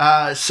here.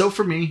 So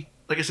for me,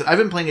 like I said, I've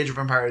been playing Age of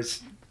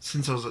Empires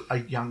since I was a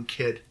young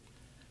kid.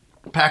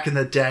 Back in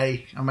the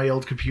day on my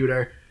old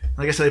computer.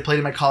 Like I said, I played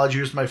in my college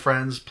years with my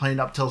friends, playing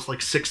up till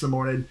 6 in the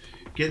morning,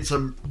 getting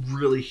some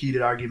really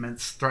heated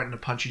arguments, threatening to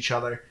punch each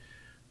other.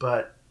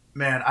 But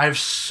Man, I have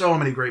so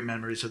many great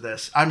memories of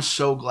this. I'm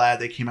so glad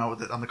they came out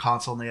with it on the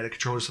console and they had a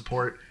controller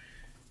support.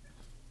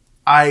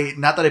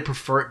 Not that I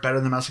prefer it better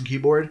than mouse and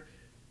keyboard,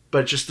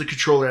 but just the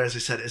controller, as I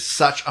said, is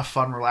such a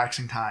fun,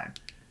 relaxing time.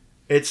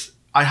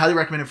 I highly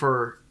recommend it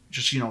for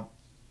just,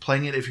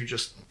 playing it if you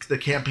just, the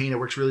campaign it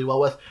works really well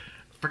with.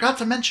 Forgot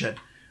to mention,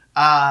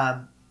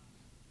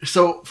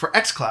 so for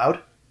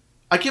xCloud,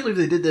 I can't believe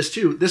they did this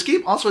too. This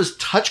game also has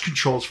touch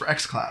controls for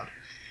xCloud.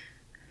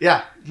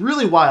 Yeah,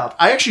 really wild.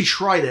 I actually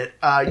tried it.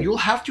 You'll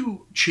have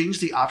to change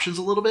the options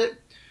a little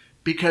bit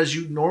because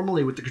you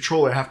normally with the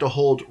controller have to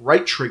hold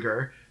right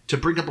trigger to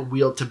bring up a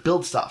wheel to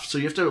build stuff. So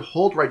you have to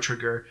hold right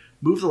trigger,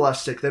 move the left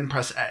stick, then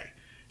press A.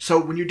 So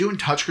when you're doing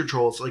touch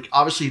controls, like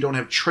obviously you don't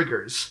have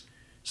triggers,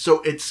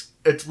 so it's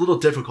a little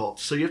difficult.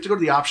 So you have to go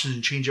to the options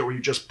and change it where you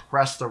just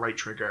press the right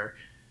trigger.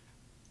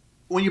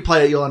 When you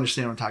play it, you'll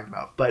understand what I'm talking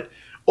about. But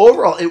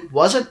overall, it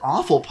wasn't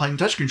awful playing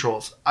touch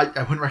controls. I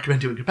wouldn't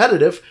recommend doing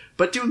competitive,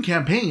 but doing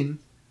campaign,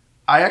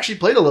 I actually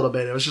played a little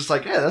bit. It was just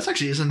like, yeah, that's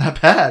actually isn't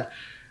that bad.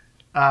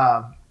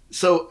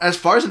 So as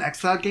far as an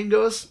xCloud game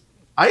goes,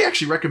 I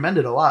actually recommend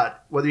it a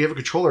lot, whether you have a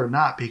controller or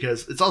not,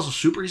 because it's also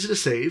super easy to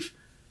save.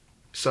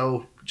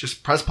 So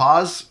just press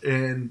pause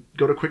and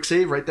go to quick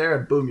save right there,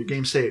 and boom, your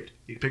game's saved.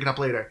 You can pick it up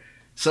later.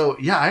 So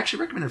yeah, I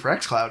actually recommend it for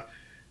xCloud.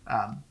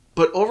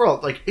 But overall,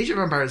 like Age of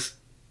Empires,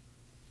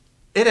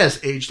 it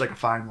has aged like a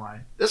fine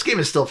wine. This game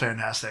is still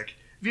fantastic.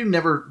 If you've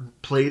never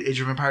played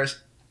Age of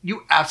Empires,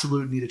 you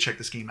absolutely need to check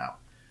this game out.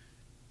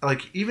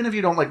 Like, even if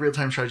you don't like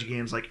real-time strategy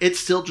games, like, it's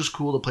still just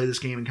cool to play this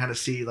game and kind of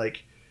see,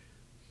 like,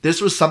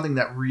 this was something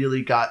that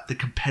really got the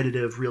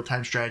competitive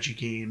real-time strategy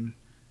game,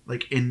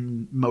 like,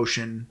 in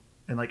motion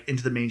and, like,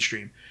 into the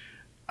mainstream.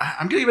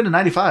 I'm going to give it a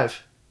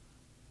 95.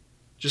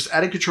 Just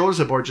adding controllers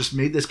aboard just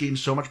made this game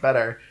so much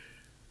better.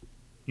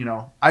 You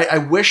know, I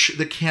wish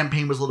the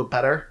campaign was a little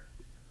better.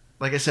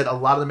 Like I said, a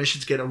lot of the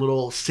missions get a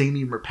little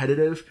samey and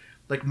repetitive.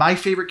 Like, my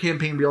favorite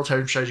campaign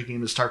real-time strategy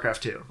game is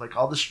StarCraft 2. Like,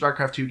 all the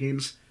StarCraft 2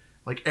 games,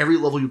 like, every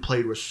level you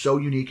played was so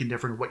unique and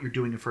different what you're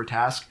doing for a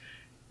task.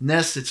 In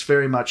this, it's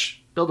very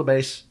much build a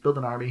base, build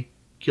an army,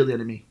 kill the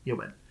enemy, you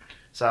win.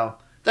 So,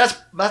 that's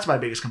my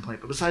biggest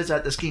complaint. But besides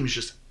that, this game is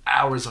just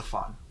hours of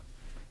fun.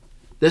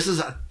 This is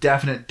a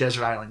definite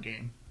Desert Island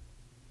game.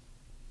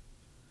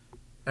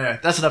 Anyway,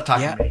 that's enough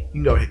talking to me. You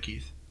can go ahead,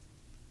 Keith.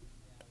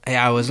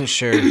 Yeah, I wasn't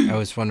sure. I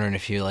was wondering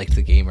if you liked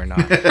the game or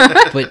not.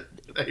 But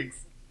Thanks.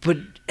 But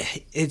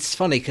it's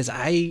funny because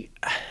I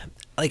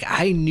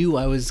knew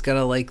I was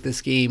gonna like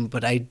this game,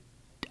 but I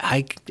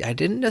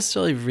didn't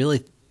necessarily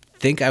really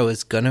think I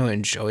was gonna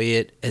enjoy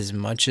it as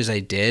much as I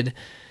did.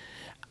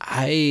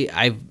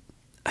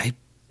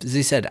 As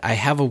I said, I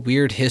have a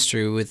weird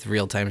history with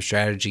real-time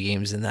strategy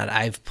games in that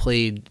I've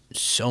played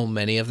so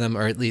many of them,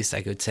 or at least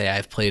I could say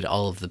I've played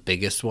all of the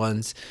biggest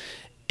ones.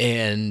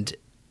 And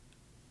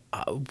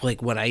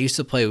like when I used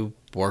to play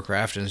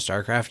Warcraft and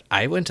StarCraft,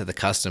 I went to the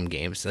custom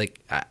games. Like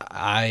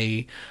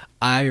I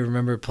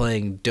remember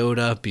playing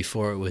Dota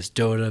before it was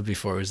Dota,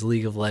 before it was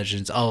League of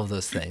Legends, all of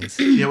those things.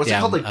 Yeah, what's it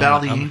called? Like Battle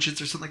of the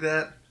Ancients or something like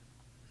that?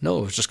 No,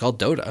 it was just called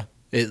Dota.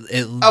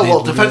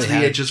 Defense of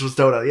the Ancients was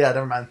Dota. Yeah,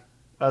 never mind.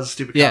 That was a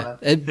stupid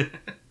comment.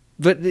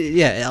 But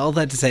yeah, all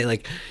that to say,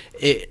 like,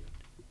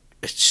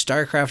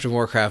 StarCraft and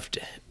Warcraft,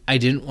 I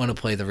didn't want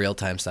to play the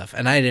real-time stuff,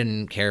 and I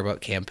didn't care about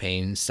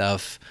campaign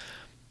stuff,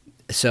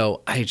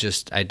 so I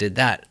did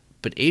that.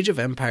 But Age of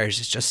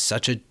Empires is just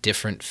such a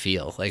different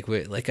feel.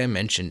 Like I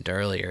mentioned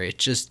earlier,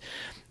 it's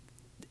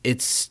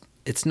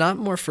not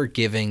more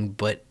forgiving,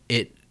 but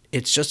it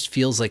just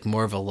feels like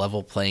more of a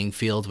level playing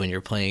field when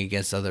you're playing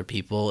against other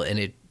people,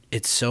 and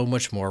it's so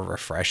much more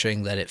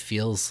refreshing that it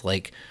feels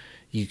like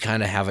you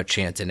kind of have a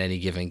chance in any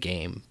given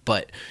game.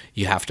 But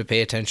you have to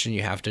pay attention,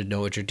 you have to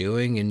know what you're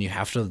doing, and you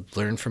have to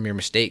learn from your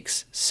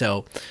mistakes.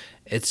 So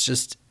it's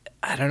just,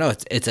 I don't know,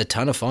 it's a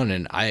ton of fun,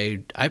 and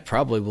I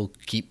probably will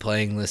keep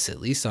playing this at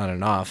least on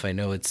and off. I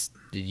know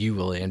you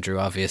will, Andrew,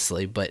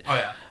 obviously, but oh,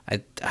 yeah.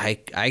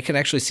 I can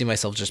actually see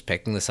myself just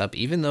picking this up,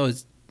 even though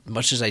as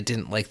much as I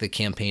didn't like the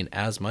campaign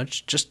as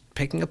much, just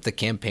picking up the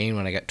campaign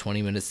when I got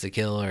 20 minutes to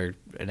kill or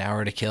an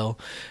hour to kill,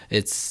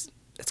 it's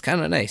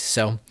kind of nice.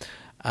 So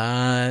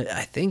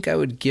I think I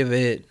would give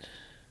it,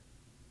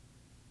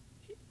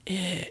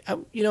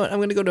 you know what, I'm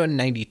going to go to a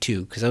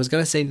 92, because I was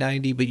going to say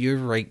 90, but you're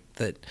right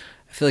that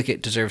I feel like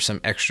it deserves some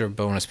extra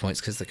bonus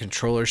points because the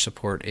controller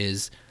support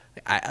is,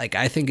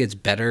 I think it's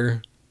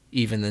better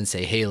even than,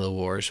 say, Halo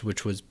Wars,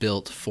 which was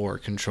built for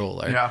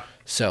controller. Yeah.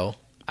 So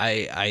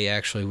I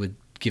actually would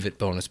give it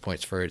bonus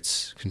points for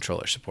its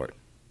controller support.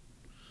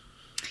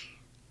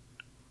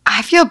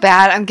 I feel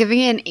bad. I'm giving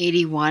it an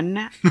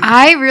 81.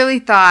 I really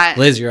thought...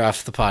 Liz, you're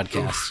off the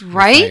podcast.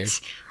 Right?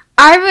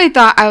 I really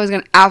thought I was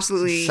going to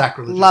absolutely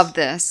love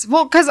this.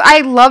 Well, because I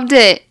loved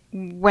it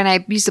when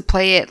I used to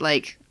play it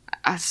like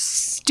a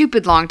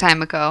stupid long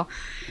time ago.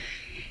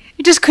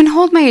 It just couldn't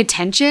hold my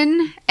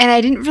attention, and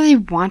I didn't really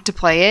want to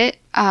play it.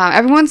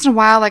 Every once in a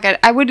while, like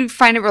I would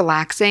find it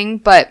relaxing,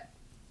 but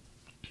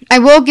I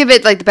will give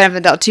it like the benefit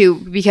of the doubt too,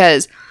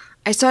 because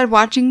I started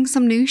watching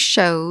some new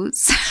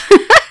shows.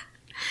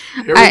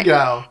 Here we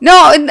go.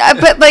 No,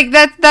 but like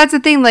that's the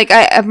thing. Like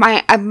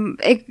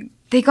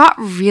they got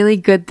really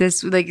good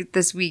this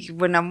week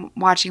when I'm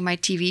watching my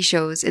TV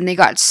shows, and they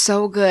got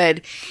so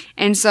good,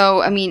 and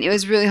so I mean it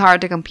was really hard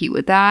to compete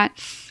with that.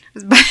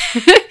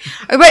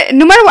 But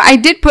no matter what, I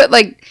did put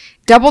like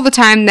double the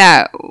time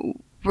that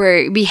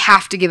where we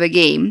have to give a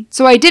game,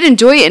 so I did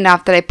enjoy it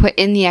enough that I put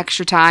in the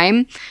extra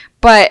time.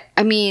 But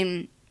I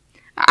mean,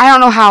 I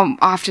don't know how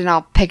often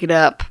I'll pick it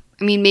up.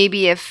 I mean,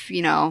 maybe if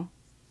you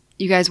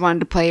guys wanted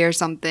to play or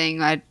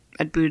something, I'd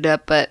boot it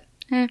up, but.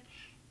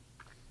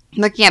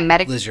 Looking at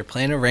Medic, Liz, you're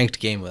playing a ranked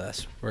game with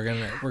us. We're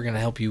gonna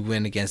help you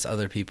win against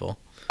other people.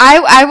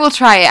 I will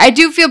try it. I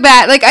do feel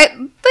bad. Like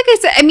I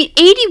said, I mean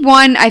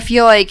 81. I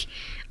feel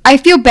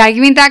bad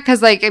giving that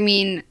because like I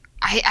mean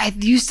I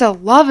used to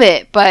love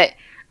it, but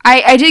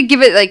I did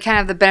give it like kind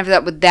of the benefit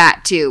of with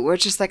that too, where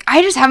it's just like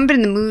I just haven't been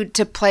in the mood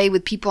to play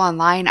with people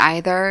online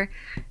either.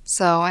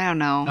 So I don't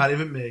know. Not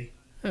even me.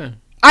 That's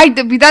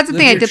the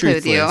thing I did play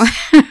with you.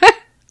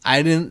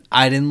 I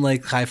didn't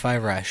like Hi-Fi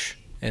Rush.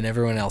 And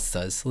everyone else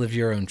does. Live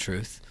your own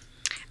truth.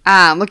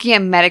 Looking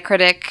at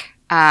Metacritic,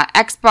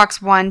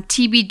 Xbox One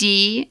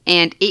TBD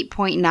and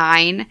 8.9,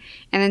 and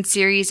then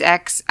Series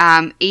X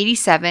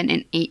 87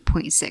 and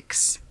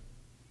 8.6.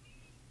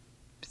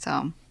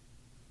 So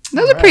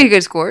those are pretty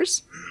good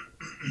scores.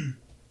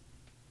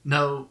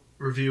 No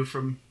review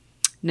from.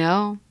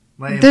 No,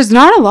 Lame. There's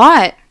not a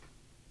lot.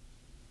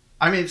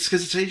 I mean, it's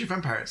because it's Age of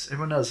Empires.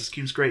 Everyone knows this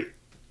game's great.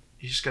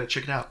 You just gotta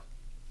check it out.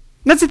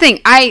 That's the thing.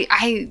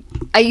 I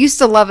used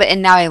to love it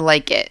and now I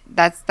like it.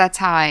 That's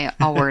how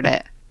I'll word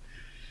it.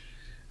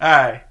 All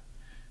right.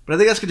 But I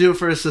think that's going to do it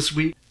for us this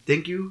week.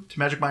 Thank you to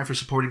Magic Mind for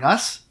supporting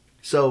us.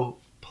 So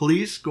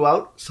please go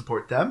out,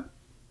 support them.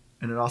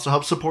 And it also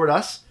helps support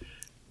us.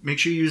 Make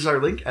sure you use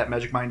our link at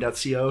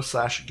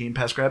magicmind.co/Game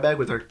Pass Grab Bag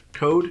with our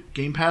code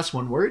Game Pass,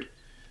 one word,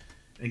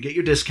 and get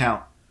your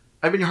discount.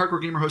 I've been your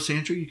Hardcore Gamer host,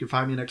 Andrew. You can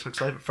find me on Xbox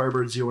Live at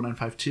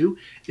Firebird0952.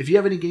 If you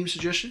have any game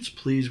suggestions,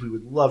 please, we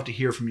would love to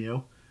hear from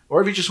you.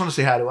 Or if you just want to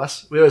say hi to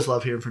us, we always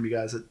love hearing from you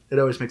guys. It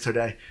always makes our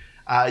day.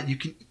 You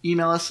can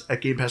email us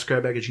at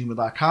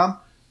GamePassGrabBag@gmail.com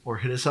or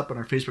hit us up on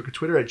our Facebook or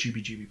Twitter at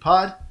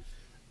GBGBPod.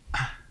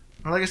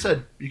 Or like I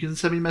said, you can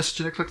send me a message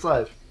to Netflix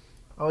Live.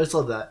 I always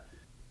love that.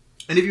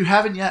 And if you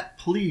haven't yet,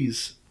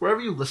 please,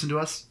 wherever you listen to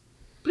us,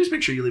 please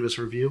make sure you leave us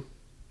a review.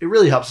 It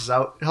really helps us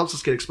out. It helps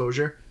us get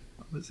exposure.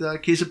 It's a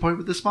case in point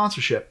with the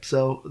sponsorship.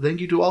 So thank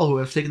you to all who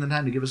have taken the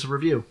time to give us a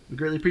review. We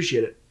greatly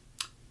appreciate it.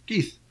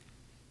 Keith.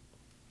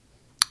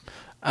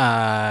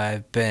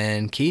 I've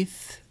been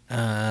Keith.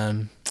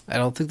 I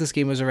don't think this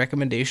game was a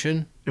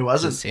recommendation. It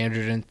wasn't.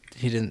 Andrew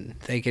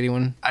didn't thank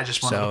anyone. I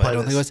just wanted to play I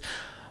don't think it was.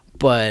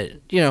 But,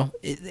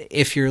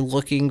 if you're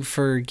looking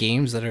for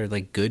games that are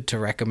like good to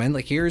recommend,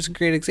 like here's a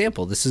great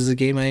example. This is a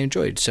game I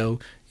enjoyed. So,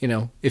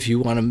 if you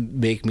want to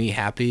make me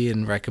happy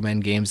and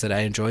recommend games that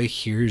I enjoy,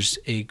 here's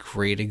a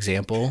great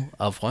example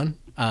of one.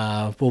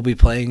 We'll be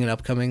playing an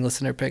upcoming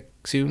listener pick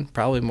soon,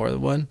 probably more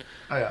than one.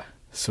 Oh yeah.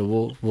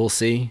 So we'll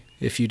see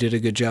if you did a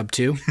good job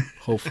too.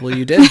 Hopefully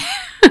you did.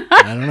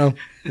 I don't know.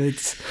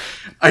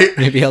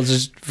 Maybe I'll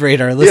just rate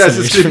our listeners.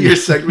 Yeah, it's going to be your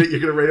segment. You're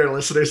going to rate our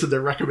listeners and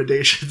their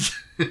recommendations.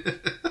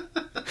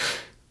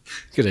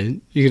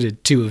 You get a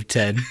 2 of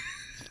 10.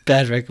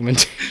 Bad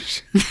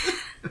recommendation.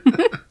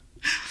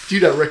 Do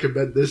not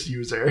recommend this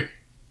user.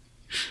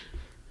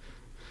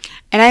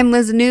 And I'm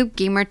Liz Noob,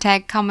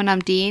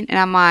 gamertag Dean, and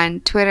I'm on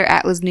Twitter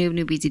at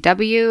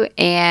LizNoob,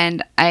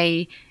 and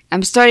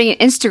I'm starting an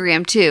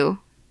Instagram too.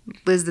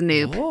 Liz the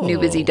Noob,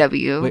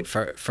 NoobBusyW. Wait,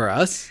 for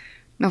us?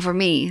 No, for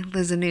me,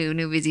 Liz the Noob,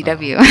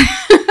 NoobBusyW.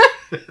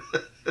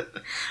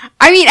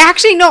 I mean,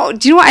 actually, no.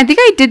 Do you know what? I think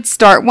I did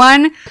start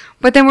one,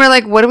 but then we're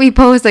like, what do we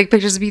post? Like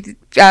pictures of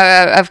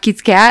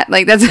Keith's cat?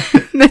 Like that's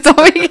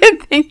all we can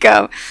think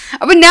of.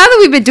 But now that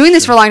we've been doing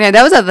this for a long time,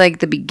 that was at like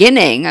the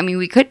beginning. I mean,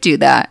 we could do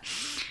that.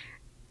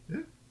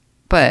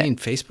 But I mean,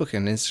 Facebook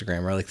and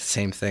Instagram are like the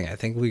same thing. I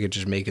think we could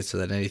just make it so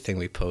that anything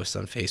we post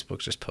on Facebook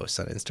just posts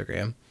on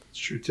Instagram. It's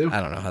true too.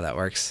 I don't know how that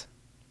works.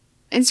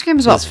 Instagram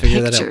is about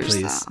figure pictures, that out,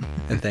 please. though.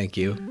 And thank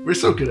you. We're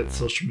so good at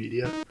social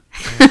media.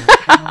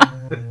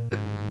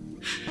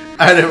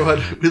 All right,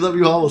 everyone. We love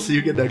you all. We'll see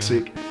you again next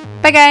week.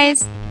 Bye,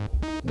 guys.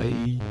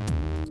 Bye.